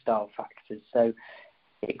lifestyle factors. So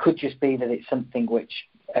it could just be that it's something which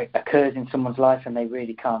occurs in someone's life and they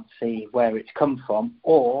really can't see where it's come from,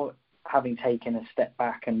 or having taken a step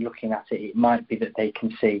back and looking at it, it might be that they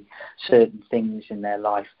can see certain things in their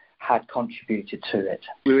life had contributed to it.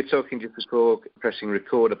 We were talking just before pressing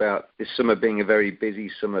record about this summer being a very busy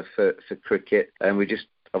summer for cricket, and we just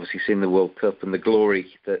obviously seen the World Cup and the glory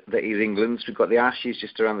that is England's. We've got the Ashes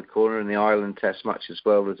just around the corner and the Ireland Test match as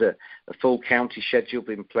well. There's a full county schedule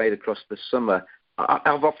being played across the summer.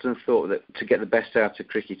 I've often thought that to get the best out of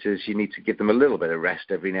cricketers, you need to give them a little bit of rest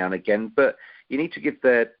every now and again, but you need to give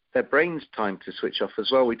their brains time to switch off as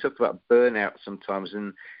well. We talk about burnout sometimes,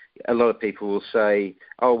 and a lot of people will say,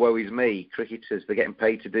 oh, woe is me, cricketers, they're getting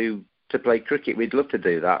paid to play cricket. We'd love to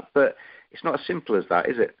do that, but it's not as simple as that,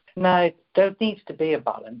 is it? No, there needs to be a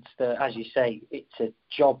balance. As you say, it's a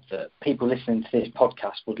job that people listening to this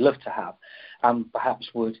podcast would love to have, and perhaps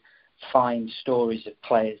would find stories of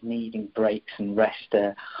players needing breaks and rest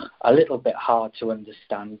a little bit hard to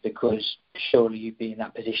understand, because surely you'd be in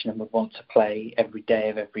that position and would want to play every day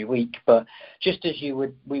of every week. But just as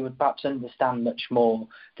we would perhaps understand much more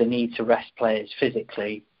the need to rest players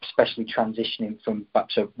physically, especially transitioning from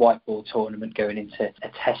perhaps a white ball tournament going into a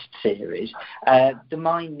test series, the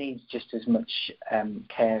mind needs just as much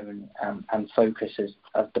care and focus as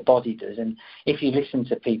the body does. And if you listen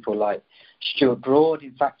to people like Stuart Broad,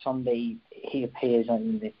 in fact, he appears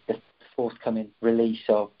on the forthcoming release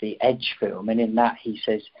of the Edge film, and in that he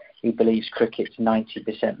says he believes cricket's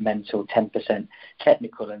 90% mental, 10%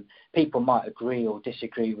 technical, and people might agree or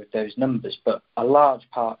disagree with those numbers, but a large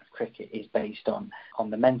part of cricket is based on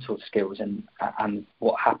the mental skills and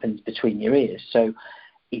what happens between your ears. So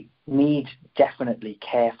it needs definitely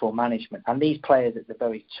careful management, and these players at the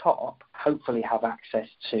very top hopefully have access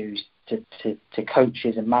to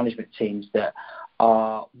coaches and management teams that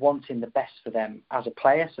are wanting the best for them as a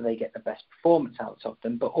player, so they get the best performance out of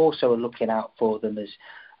them, but also are looking out for them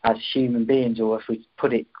as human beings, or if we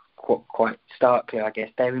put it quite starkly, I guess,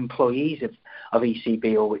 they're employees of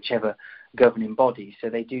ECB or whichever governing body, so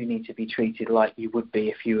they do need to be treated like you would be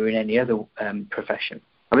if you were in any other profession.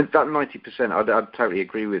 I mean, that 90%, I'd totally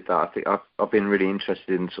agree with that. I think I've been really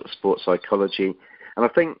interested in sort of sports psychology, and I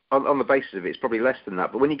think on the basis of it, it's probably less than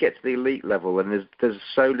that. But when you get to the elite level, and there's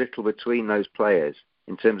so little between those players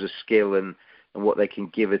in terms of skill and what they can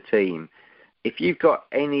give a team, if you've got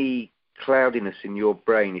any cloudiness in your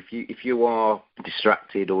brain, if you are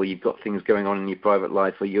distracted, or you've got things going on in your private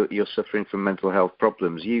life, or you're suffering from mental health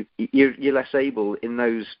problems, you're less able in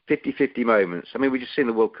those 50-50 moments. I mean, we just seen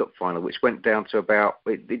the World Cup final, which went down to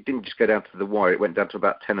it didn't just go down to the wire, it went down to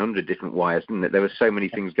about 1,000 different wires, didn't it? There were so many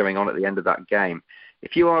things going on at the end of that game.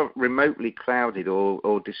 If you are remotely clouded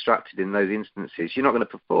or distracted in those instances, you're not going to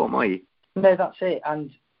perform, are you? No, that's it.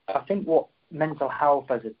 And I think what mental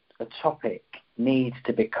health as a topic needs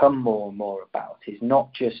to become more and more about is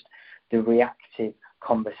not just the reactive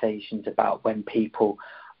conversations about when people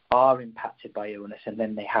are impacted by illness and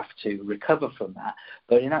then they have to recover from that,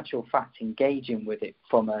 but in actual fact engaging with it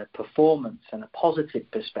from a performance and a positive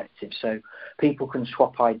perspective, so people can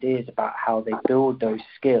swap ideas about how they build those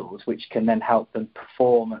skills which can then help them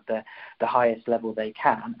perform at the highest level they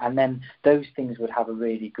can, and then those things would have a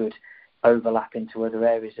really good overlap into other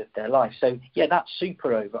areas of their life. So yeah, that's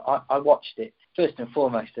super over. I watched it first and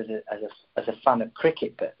foremost as a fan of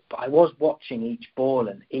cricket, but I was watching each ball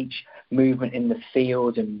and each movement in the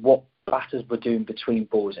field and what batters were doing between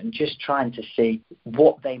balls and just trying to see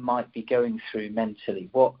what they might be going through mentally,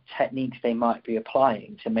 what techniques they might be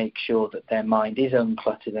applying to make sure that their mind is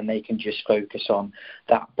uncluttered and they can just focus on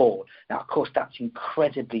that ball. Now, of course, that's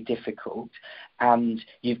incredibly difficult, and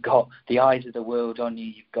you've got the eyes of the world on you.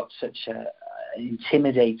 You've got such a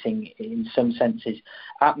intimidating, in some senses,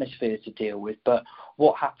 atmosphere to deal with. But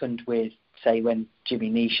what happened with, say, when Jimmy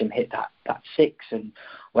Neesham hit that six, and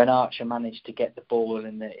when Archer managed to get the ball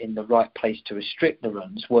in the right place to restrict the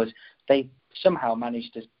runs, was they somehow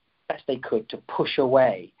managed, as best they could, to push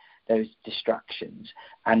away those distractions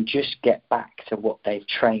and just get back to what they've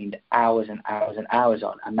trained hours and hours and hours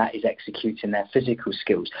on, and that is executing their physical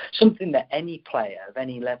skills. Something that any player of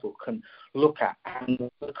any level can look at and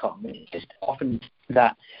work on. It's just often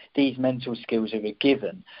that these mental skills are a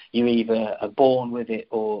given. You either are born with it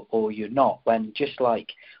or you're not. When just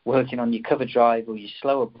like working on your cover drive or your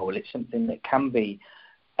slower ball, it's something that can be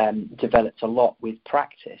developed a lot with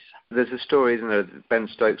practice. There's a story, isn't there, that Ben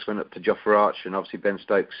Stokes went up to Jofra Archer, and obviously Ben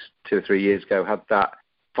Stokes 2 or 3 years ago had that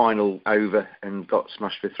final over and got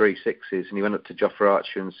smashed for 3 sixes, and he went up to Jofra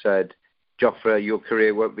Archer and said, Jofra, your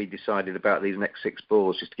career won't be decided about these next 6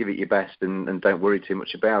 balls, just give it your best and don't worry too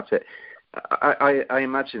much about it. I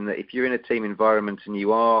imagine that if you're in a team environment and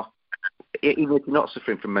you are, even if you're not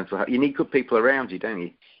suffering from mental health, you need good people around you, don't you?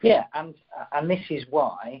 Yeah, and this is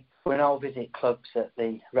why when I'll visit clubs at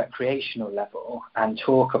the recreational level and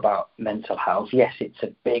talk about mental health, yes, it's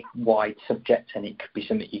a big, wide subject, and it could be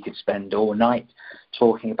something you could spend all night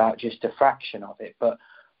talking about, just a fraction of it. But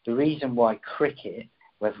the reason why cricket,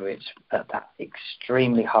 whether it's at that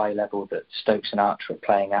extremely high level that Stokes and Archer are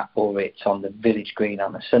playing at, or it's on the village green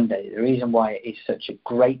on a Sunday, the reason why it is such a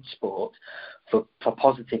great sport for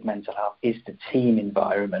positive mental health is the team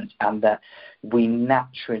environment, and that we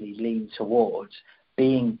naturally lean towards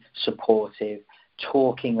being supportive,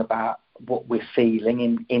 talking about what we're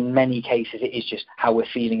feeling. In many cases, it is just how we're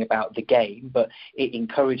feeling about the game, but it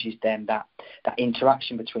encourages then that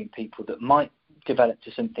interaction between people that might develop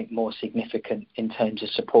to something more significant in terms of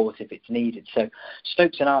support if it's needed. So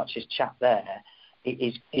Stokes and Archer's chat there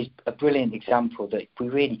is a brilliant example that we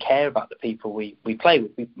really care about the people we play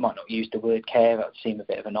with. We might not use the word care, that would seem a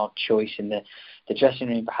bit of an odd choice in the dressing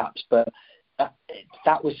room perhaps, but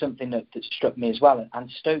that was something that struck me as well.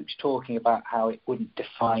 And Stokes talking about how it wouldn't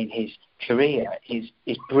define his career is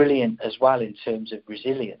brilliant as well in terms of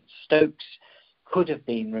resilience. Stokes could have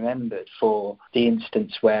been remembered for the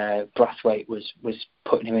instance where Brathwaite was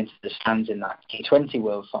putting him into the stands in that T20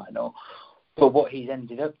 World Final, but what he's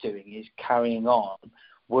ended up doing is carrying on,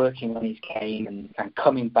 working on his game and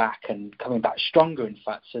coming back stronger, in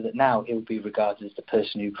fact, so that now he'll be regarded as the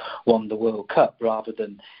person who won the World Cup rather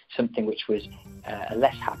than something which was a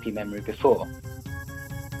less happy memory before.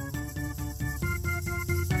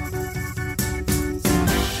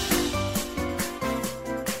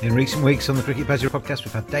 In recent weeks on the Cricket Badger podcast,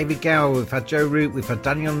 we've had David Gower, we've had Joe Root, we've had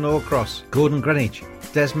Daniel Norcross, Gordon Greenwich,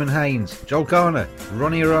 Desmond Haynes, Joel Garner,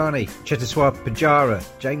 Ronnie Irani, Cheteshwar Pujara,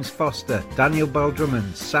 James Foster, Daniel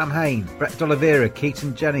Bell-Drummond, Sam Hain, Brett D'Oliveira,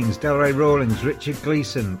 Keaton Jennings, Delray Rawlings, Richard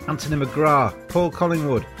Gleeson, Anthony McGrath, Paul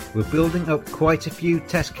Collingwood. We're building up quite a few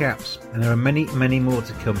test caps, and there are many, many more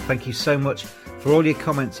to come. Thank you so much for all your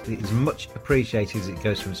comments. It is much appreciated as it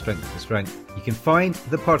goes from strength to strength. You can find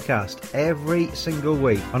the podcast every single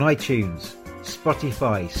week on iTunes,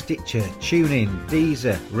 Spotify, Stitcher, TuneIn,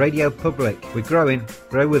 Deezer, Radio Public. We're growing.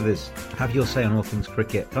 Grow with us. Have your say on all things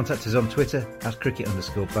cricket. Contact us on Twitter at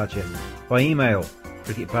cricket_badger. By email,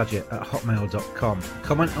 cricketbadger@hotmail.com.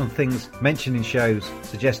 Comment on things mentioned in shows.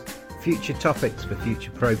 Suggest future topics for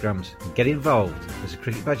future programmes. And get involved as the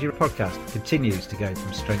Cricket Badger podcast continues to go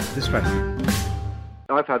from strength to strength.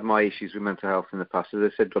 I've had my issues with mental health in the past, as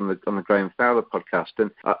I said on the Graham Fowler podcast,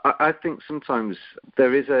 and I think sometimes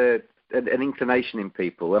there is an inclination in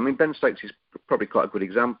people. I mean, Ben Stokes is probably quite a good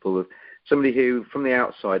example of somebody who, from the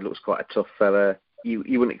outside, looks quite a tough fella. You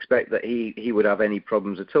wouldn't expect that he would have any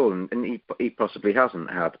problems at all, and he possibly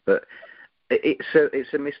hasn't had. But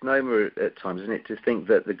it's a misnomer at times, isn't it, to think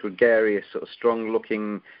that the gregarious, sort of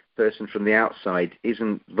strong-looking person from the outside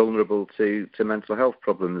isn't vulnerable to mental health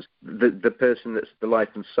problems. The person that's the life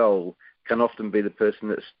and soul can often be the person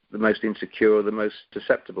that's the most insecure or the most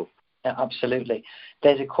susceptible. Yeah, absolutely.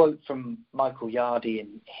 There's a quote from Michael Yardy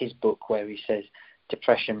in his book where he says,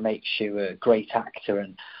 depression makes you a great actor,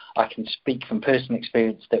 and I can speak from personal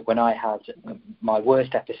experience that when I had my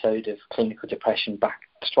worst episode of clinical depression back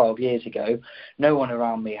 12 years ago, no one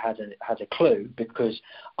around me had a clue, because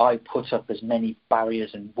I put up as many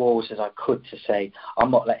barriers and walls as I could to say,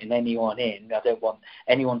 I'm not letting anyone in. I don't want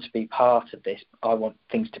anyone to be part of this. I want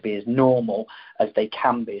things to be as normal as they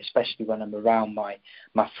can be, especially when I'm around my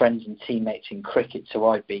friends and teammates in cricket. So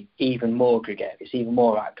I'd be even more gregarious, even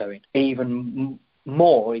more outgoing, even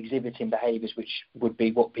more exhibiting behaviours which would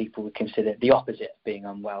be what people would consider the opposite of being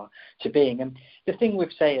unwell to being. And the thing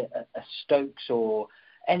with, say, a Stokes or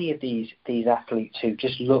any of these athletes who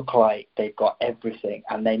just look like they've got everything,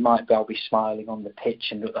 and they might well be smiling on the pitch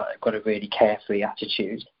and look like they've got a really carefree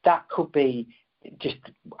attitude, that could be just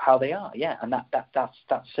how they are, yeah. And that's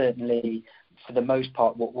certainly, for the most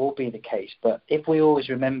part, what will be the case. But if we always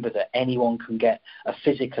remember that anyone can get a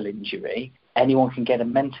physical injury, anyone can get a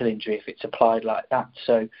mental injury if it's applied like that.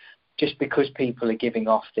 So just because people are giving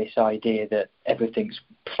off this idea that everything's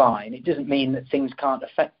fine, it doesn't mean that things can't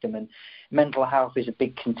affect them. And mental health is a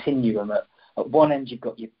big continuum. At one end, you've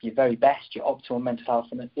got your very best, your optimal mental health,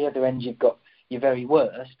 and at the other end, you've got your very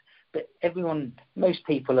worst. But most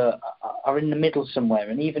people are in the middle somewhere.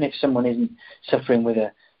 And even if someone isn't suffering with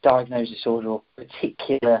a diagnosed disorder or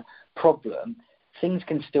particular problem, things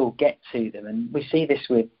can still get to them. And we see this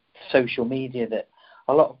with social media, that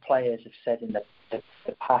a lot of players have said in the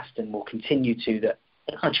past and will continue to, that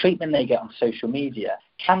the kind of treatment they get on social media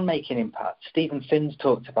can make an impact. Stephen Finn's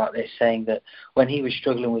talked about this, saying that when he was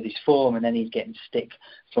struggling with his form and then he's getting stick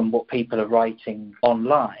from what people are writing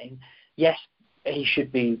online, yes, he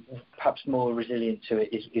should be perhaps more resilient to it,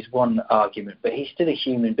 is one argument, but he's still a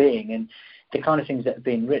human being, and the kind of things that have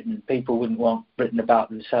been written, people wouldn't want written about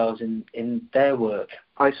themselves in their work.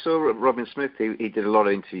 I saw Robin Smith, he did a lot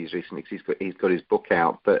of interviews recently because he's got his book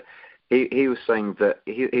out, but he was saying that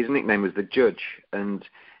his nickname was The Judge, and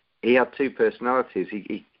he had two personalities,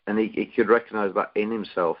 he could recognise that in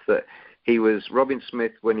himself, that he was Robin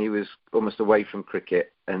Smith when he was almost away from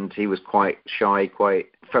cricket, and he was quite shy,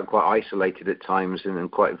 felt quite isolated at times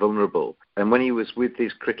and quite vulnerable. And when he was with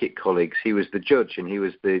his cricket colleagues, he was the judge, and he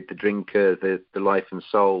was the drinker, the life and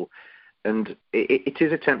soul. And it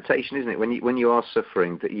is a temptation, isn't it, when you are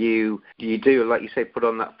suffering, that you do, like you say, put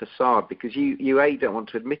on that facade, because you don't want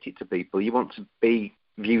to admit it to people. You want to be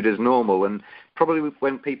viewed as normal, and probably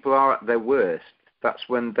when people are at their worst, that's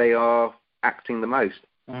when they are acting the most.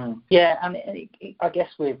 Yeah, and I guess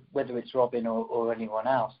with whether it's Robin or anyone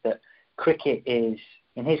else, that cricket is,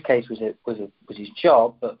 in his case, was his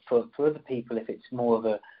job, but for other people, if it's more of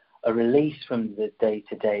a release from the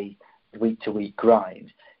day-to-day, week-to-week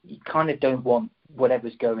grind, you kind of don't want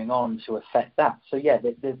whatever's going on to affect that. So yeah,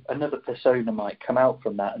 another persona might come out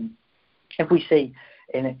from that. And if we see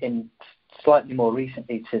in slightly more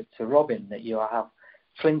recently to Robin, that you have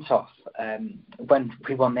Flintoff, when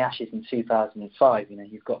we won the Ashes in 2005,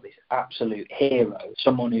 you've got this absolute hero,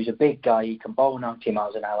 someone who's a big guy, he can bowl 90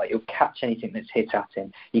 miles an hour, he'll catch anything that's hit at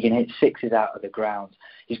him, he can hit sixes out of the ground.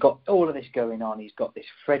 He's got all of this going on, he's got this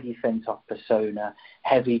Freddie Flintoff persona,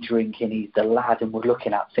 heavy drinking, he's the lad, and we're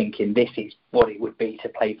looking at thinking this is what it would be to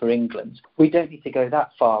play for England. We don't need to go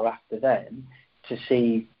that far after then to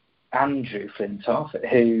see Andrew Flintoff,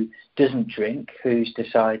 who doesn't drink, who's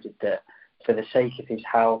decided that for the sake of his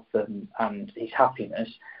health and his happiness,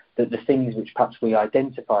 that the things which perhaps we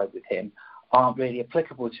identified with him aren't really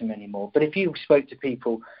applicable to him anymore. But if you spoke to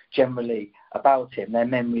people generally about him, their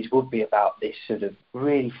memories would be about this sort of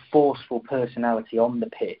really forceful personality on the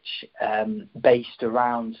pitch, based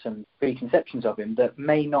around some preconceptions of him that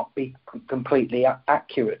may not be completely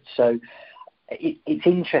accurate. So it's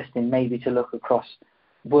interesting maybe to look across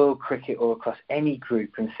world cricket or across any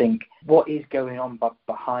group and think, what is going on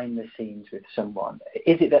behind the scenes with someone?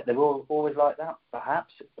 Is it that they're always like that,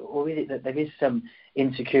 perhaps? Or is it that there is some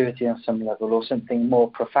insecurity on some level, or something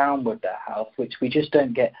more profound with their health, which we just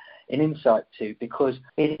don't get an insight to, because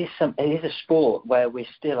it is a sport where we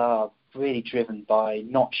still are really driven by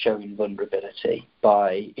not showing vulnerability,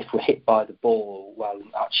 by if we're hit by the ball, well,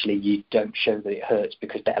 actually you don't show that it hurts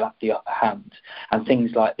because they'll have the upper hand, and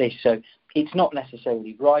things like this. So it's not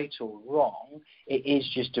necessarily right or wrong. It is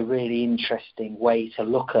just a really interesting way to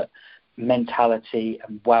look at mentality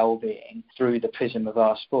and well-being through the prism of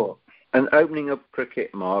our sport. And opening up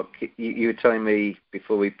cricket, Mark, you were telling me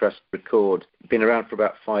before we pressed record, been around for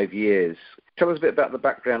about 5 years. Tell us a bit about the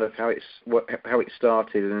background of how it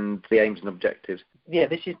started and the aims and objectives. Yeah,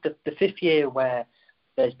 this is the fifth year where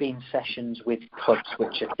there's been sessions with clubs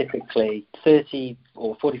which are typically 30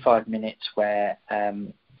 or 45 minutes, where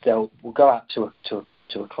we'll go out to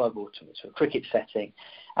a club or to a cricket setting,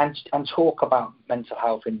 and talk about mental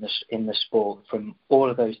health in the sport from all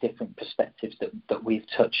of those different perspectives that we've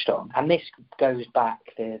touched on. And this goes back,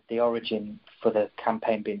 the origin for the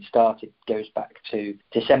campaign being started goes back to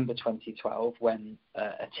December 2012, when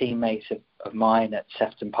a teammate of mine at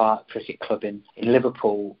Sefton Park Cricket Club in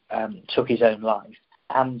Liverpool took his own life.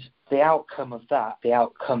 And the outcome of that,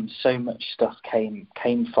 so much stuff came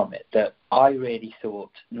from it that I really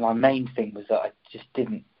thought, my main thing was that I just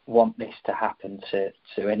didn't want this to happen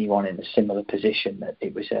to anyone in a similar position, that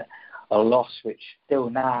it was a loss which still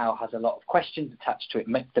now has a lot of questions attached to it,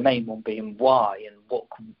 the main one being why and what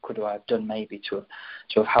could I have done maybe to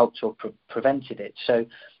have helped or prevented it. So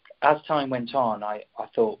as time went on, I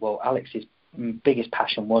thought, well, Alex's biggest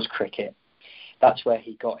passion was cricket. That's where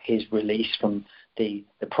he got his release from the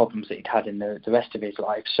problems that he'd had in the rest of his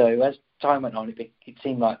life. So as time went on, it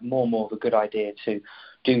seemed like more and more of a good idea to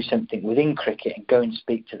do something within cricket and go and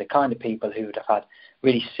speak to the kind of people who would have had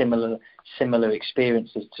really similar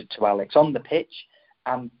experiences to Alex on the pitch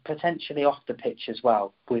and potentially off the pitch as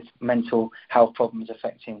well, with mental health problems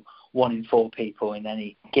affecting 1 in 4 people in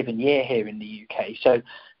any given year here in the UK. So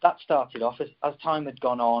that started off. As time had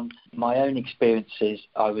gone on, my own experiences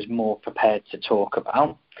I was more prepared to talk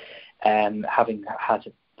about, having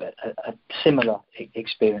had a similar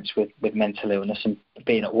experience with mental illness and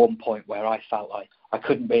being at one point where I felt like I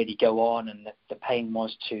couldn't really go on and the pain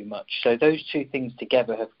was too much. So those two things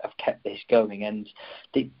together have kept this going. And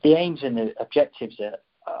the aims and the objectives are,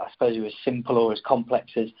 I suppose, are as simple or as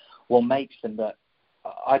complex as one makes them, but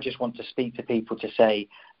I just want to speak to people to say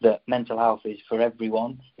that mental health is for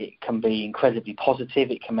everyone. It can be incredibly positive.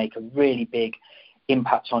 It can make a really big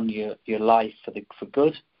impact on your life for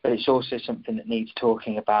good, but it's also something that needs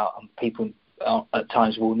talking about, and people at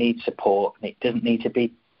times will need support, and it doesn't need to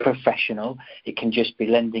be professional. It can just be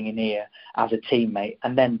lending an ear as a teammate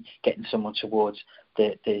and then getting someone towards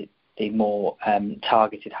the more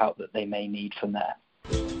targeted help that they may need from there.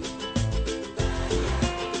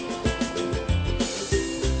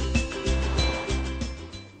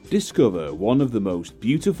 Discover one of the most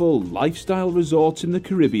beautiful lifestyle resorts in the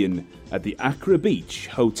Caribbean at the Accra Beach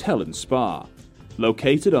Hotel and Spa.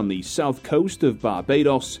 Located on the south coast of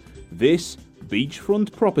Barbados, this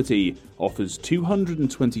beachfront property offers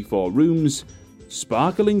 224 rooms,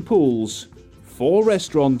 sparkling pools, 4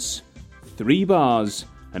 restaurants, 3 bars,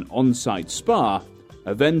 an on-site spa,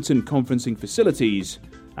 event and conferencing facilities,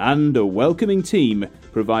 and a welcoming team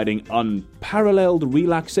providing unparalleled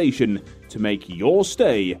relaxation to make your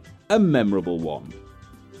stay a memorable one.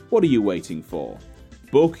 What are you waiting for?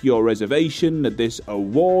 Book your reservation at this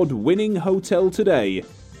award-winning hotel today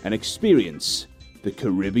and experience the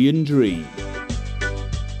Caribbean dream.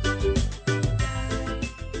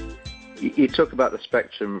 You talk about the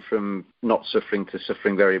spectrum from not suffering to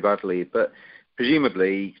suffering very badly, but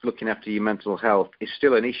presumably looking after your mental health is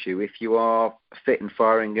still an issue if you are fit and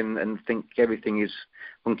firing and think everything is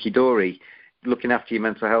hunky-dory. Looking after your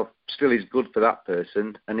mental health still is good for that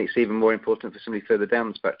person, and it's even more important for somebody further down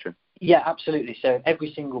the spectrum. Yeah, absolutely. So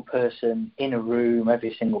every single person in a room,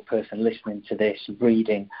 every single person listening to this,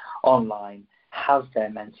 reading online, has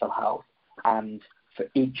their mental health, and for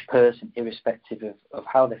each person, irrespective of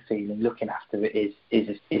how they're feeling, looking after it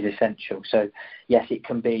is essential. So yes, it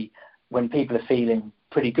can be when people are feeling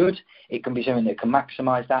pretty good, it can be something that can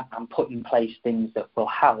maximise that and put in place things that will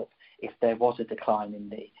help if there was a decline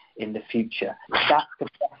in the future. That's the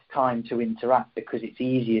best time to interact, because it's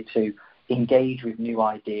easier to engage with new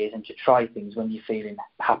ideas and to try things when you're feeling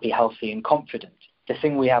happy, healthy and confident. The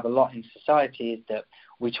thing we have a lot in society is that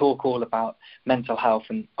we talk all about mental health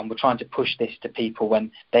and we're trying to push this to people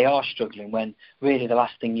when they are struggling, when really the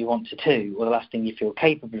last thing you want to do or the last thing you feel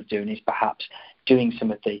capable of doing is perhaps doing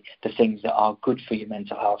some of the things that are good for your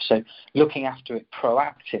mental health. So looking after it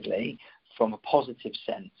proactively from a positive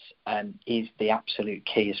sense is the absolute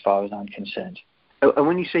key as far as I'm concerned. And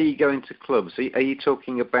when you say you go into clubs, are you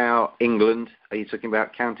talking about England? Are you talking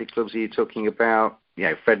about county clubs? Are you talking about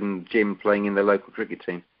Fred and Jim playing in the local cricket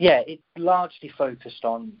team? Yeah, it's largely focused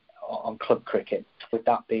on club cricket, with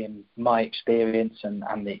that being my experience and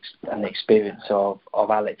the experience of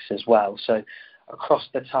Alex as well. So across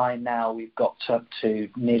the time now, we've got up to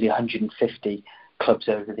nearly 150 clubs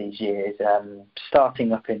over these years,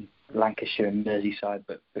 starting up in Lancashire and Merseyside,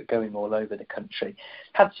 but going all over the country.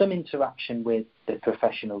 Had some interaction with the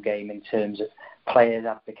professional game in terms of players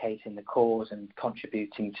advocating the cause and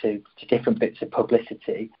contributing to different bits of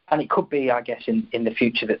publicity. And it could be, I guess, in the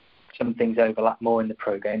future that some things overlap more in the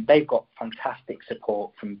program. They've got fantastic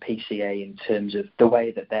support from PCA in terms of the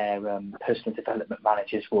way that their personal development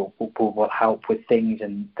managers will help with things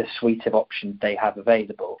and the suite of options they have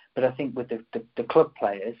available. But I think with the club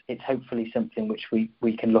players, it's hopefully something which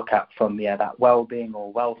we can look at from that well-being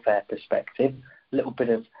or welfare perspective. A little bit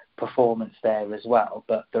of performance there as well,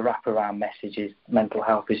 but the wraparound message is mental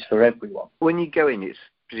health is for everyone. When you go in, it's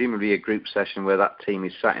presumably a group session where that team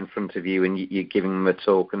is sat in front of you and you're giving them a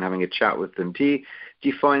talk and having a chat with them. Do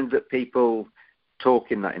you find that people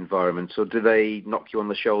talk in that environment, or do they knock you on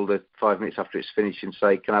the shoulder 5 minutes after it's finished and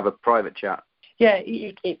say, can I have a private chat? Yeah,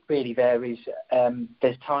 it really varies.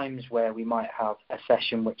 There's times where we might have a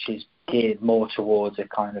session which is geared more towards a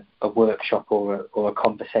kind of a workshop or a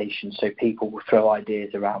conversation, so people will throw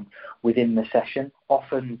ideas around within the session.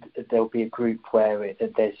 Often there'll be a group where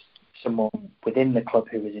there's someone within the club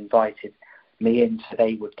who has invited me in, so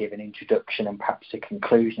they would give an introduction and perhaps a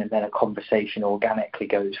conclusion, and then a conversation organically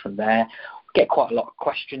goes from there. Get quite a lot of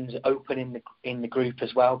questions open in the group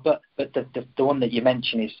as well, but the one that you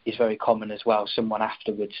mentioned is very common as well. Someone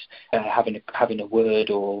afterwards having a word,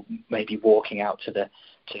 or maybe walking out to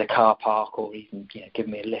the car park, or even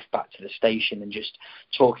giving me a lift back to the station and just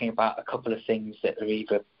talking about a couple of things that are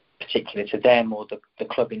either particular to them or the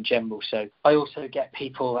club in general. So I also get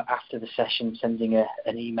people after the session sending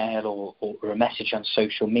an email or a message on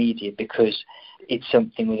social media, because it's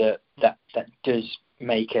something that does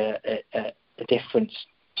make a difference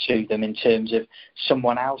to them in terms of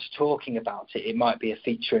someone else talking about it. It might be a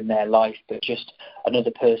feature in their life, but just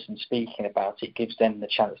another person speaking about it gives them the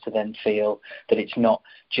chance to then feel that it's not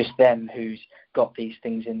just them who's got these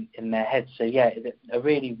things in their head. So a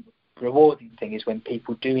really rewarding thing is when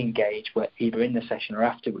people do engage, either in the session or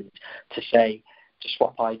afterwards, to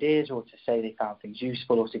swap ideas, or to say they found things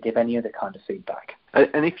useful, or to give any other kind of feedback.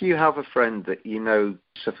 And if you have a friend that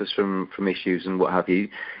suffers from issues and what have you,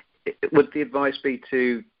 would the advice be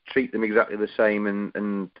to treat them exactly the same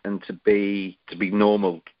and to be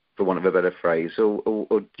normal, for want of a better phrase,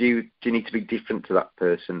 or do you need to be different to that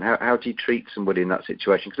person? How do you treat somebody in that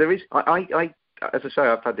situation? Because there is, as I say,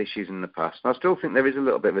 I've had issues in the past, and I still think there is a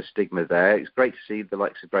little bit of a stigma there. It's great to see the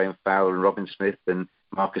likes of Graham Fowler and Robin Smith and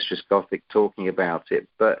Marcus Trescothick talking about it,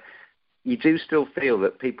 but you do still feel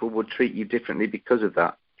that people would treat you differently because of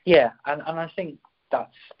that. Yeah, and I think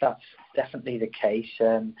that's definitely the case,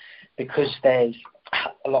 because there's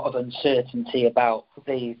a lot of uncertainty about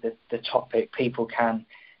the topic. People can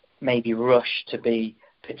maybe rush to be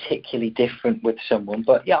particularly different with someone,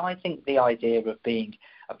 but I think the idea of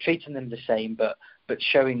treating them the same, but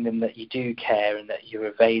showing them that you do care and that you're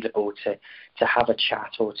available to have a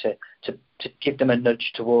chat, or to give them a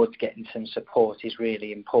nudge towards getting some support is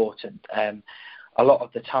really important. A lot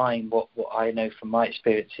of the time, what I know from my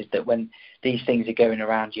experience is that when these things are going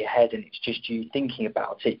around your head and it's just you thinking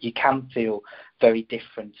about it, you can feel very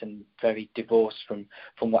different and very divorced from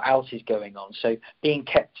what else is going on. So being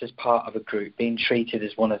kept as part of a group, being treated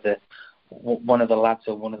as one of the lads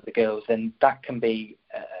or one of the girls, then that can be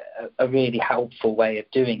a really helpful way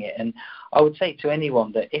of doing it. And I would say to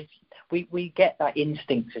anyone that if we get that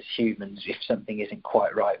instinct as humans if something isn't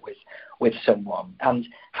quite right with someone, and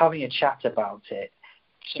having a chat about it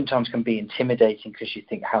sometimes can be intimidating, because you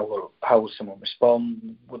think, how will someone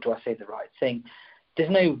respond? Do I say the right thing? There's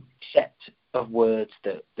no set of words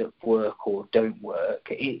that work or don't work.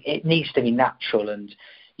 It needs to be natural, and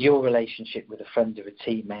your relationship with a friend or a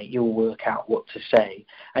teammate, you'll work out what to say.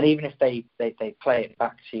 And even if they play it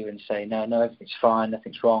back to you and say, no, everything's fine,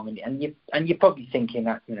 nothing's wrong, and you're probably thinking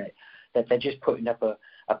that that they're just putting up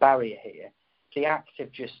a barrier here, the act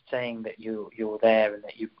of just saying that you're there and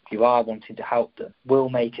that you are wanting to help them will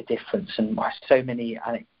make a difference. And so many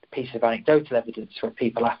pieces of anecdotal evidence where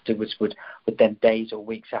people afterwards would then days or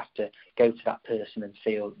weeks after go to that person and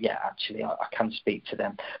feel, actually I can speak to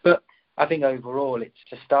them. But I think overall it's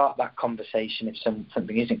to start that conversation if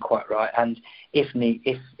something isn't quite right, and if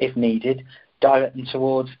needed, direct them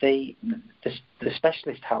towards the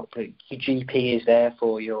specialist help. Your GP is there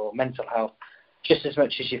for your mental health just as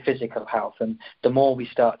much as your physical health, and the more we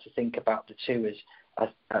start to think about the two as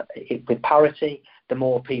with parity, the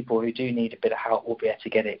more people who do need a bit of help will be able to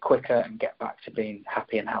get it quicker and get back to being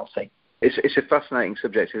happy and healthy. It's a fascinating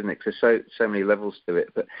subject, isn't it? There's so many levels to it.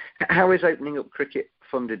 But how is Opening Up Cricket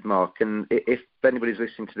funded, Mark? And if anybody's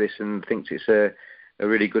listening to this and thinks it's a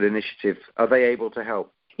really good initiative, are they able to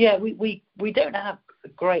help? Yeah, we don't have a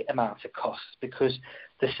great amount of costs, because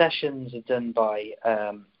The sessions are done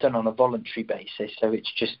on a voluntary basis, so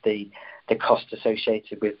it's just the cost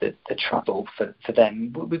associated with the travel for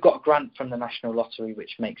them. We've got a grant from the National Lottery,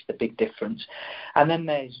 which makes the big difference. And then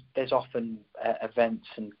there's often events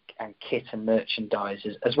and kit and merchandise,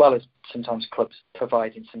 as well as sometimes clubs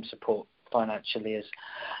providing some support financially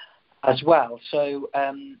as well. So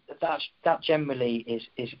that generally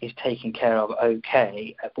is taken care of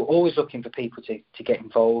okay. We're always looking for people to get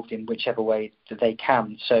involved in whichever way that they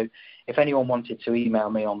can. So if anyone wanted to email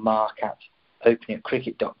me on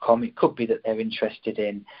mark@openingupcricket.com, it could be that they're interested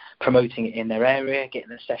in promoting it in their area,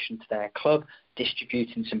 getting a session to their club,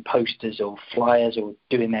 distributing some posters or flyers, or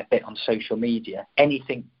doing their bit on social media.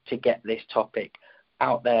 Anything to get this topic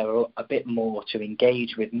out there a bit more, to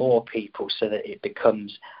engage with more people so that it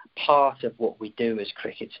becomes part of what we do as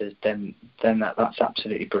cricketers, then that's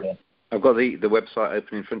absolutely brilliant. I've got the website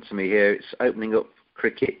open in front of me here. It's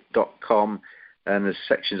openingupcricket.com, and there's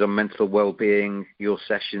sections on mental well-being, your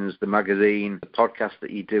sessions, the magazine, the podcast that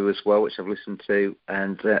you do as well, which I've listened to,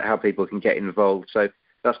 and how people can get involved. So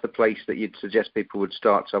that's the place that you'd suggest people would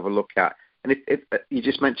start to have a look at. And if you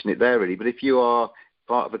just mentioned it there, really, but if you are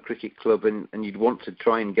part of a cricket club and you'd want to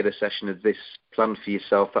try and get a session of this planned for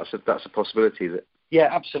yourself, that's a possibility. Yeah,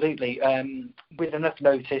 absolutely. With enough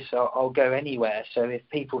notice, I'll go anywhere. So if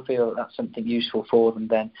people feel that that's something useful for them,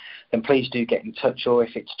 then please do get in touch. Or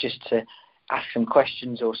if it's just to ask some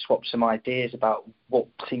questions or swap some ideas about what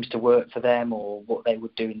seems to work for them or what they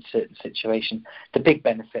would do in certain situations. The big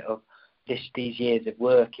benefit of these years of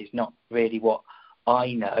work is not really what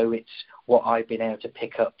I know, it's what I've been able to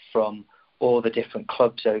pick up from all the different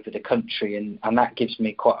clubs over the country, and that gives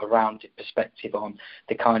me quite a rounded perspective on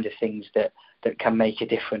the kind of things that can make a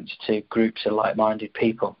difference to groups of like-minded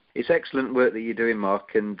people. It's excellent work that you're doing,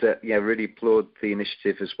 Mark, and really applaud the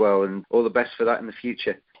initiative as well, and all the best for that in the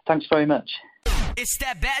future. Thanks very much. It's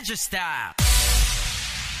that Badger style.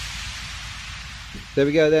 There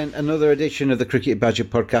we go then, another edition of the Cricket Badger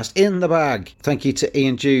podcast in the bag. Thank you to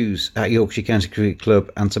Ian Dews at Yorkshire County Cricket Club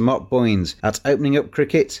and to Mark Boynes at Opening Up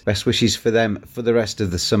Cricket. Best wishes for them for the rest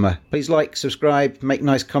of the summer. Please like, subscribe, make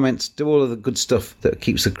nice comments, do all of the good stuff that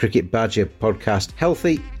keeps the Cricket Badger podcast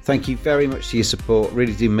healthy. Thank you very much for your support,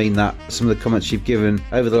 really do mean that. Some of the comments you've given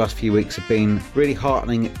over the last few weeks have been really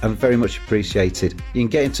heartening and very much appreciated. You can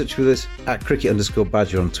get in touch with us at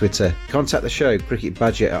cricket_badger on Twitter. Contact the show,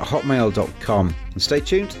 cricketbadger@hotmail.com. And stay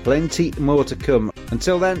tuned, plenty more to come.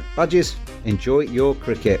 Until then, Badgers, enjoy your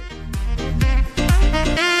cricket.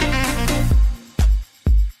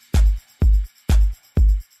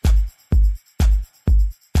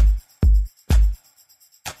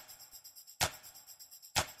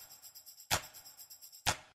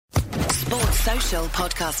 Sports Social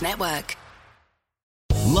Podcast Network.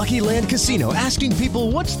 Lucky Land Casino, asking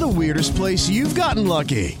people, what's the weirdest place you've gotten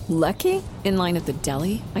lucky? Lucky? In line at the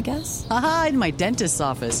deli, I guess? Aha, in my dentist's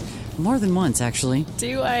office. More than once, actually.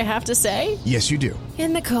 Do I have to say? Yes, you do.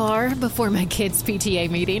 In the car before my kids' PTA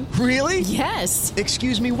meeting. Really? Yes.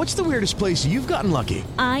 Excuse me, what's the weirdest place you've gotten lucky?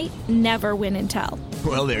 I never win and tell.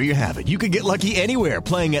 Well, there you have it. You can get lucky anywhere,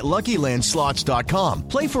 playing at LuckyLandSlots.com.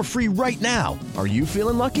 Play for free right now. Are you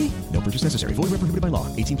feeling lucky? No purchase necessary. Void where prohibited by law.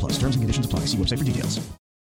 18+. Terms and conditions apply. See website for details.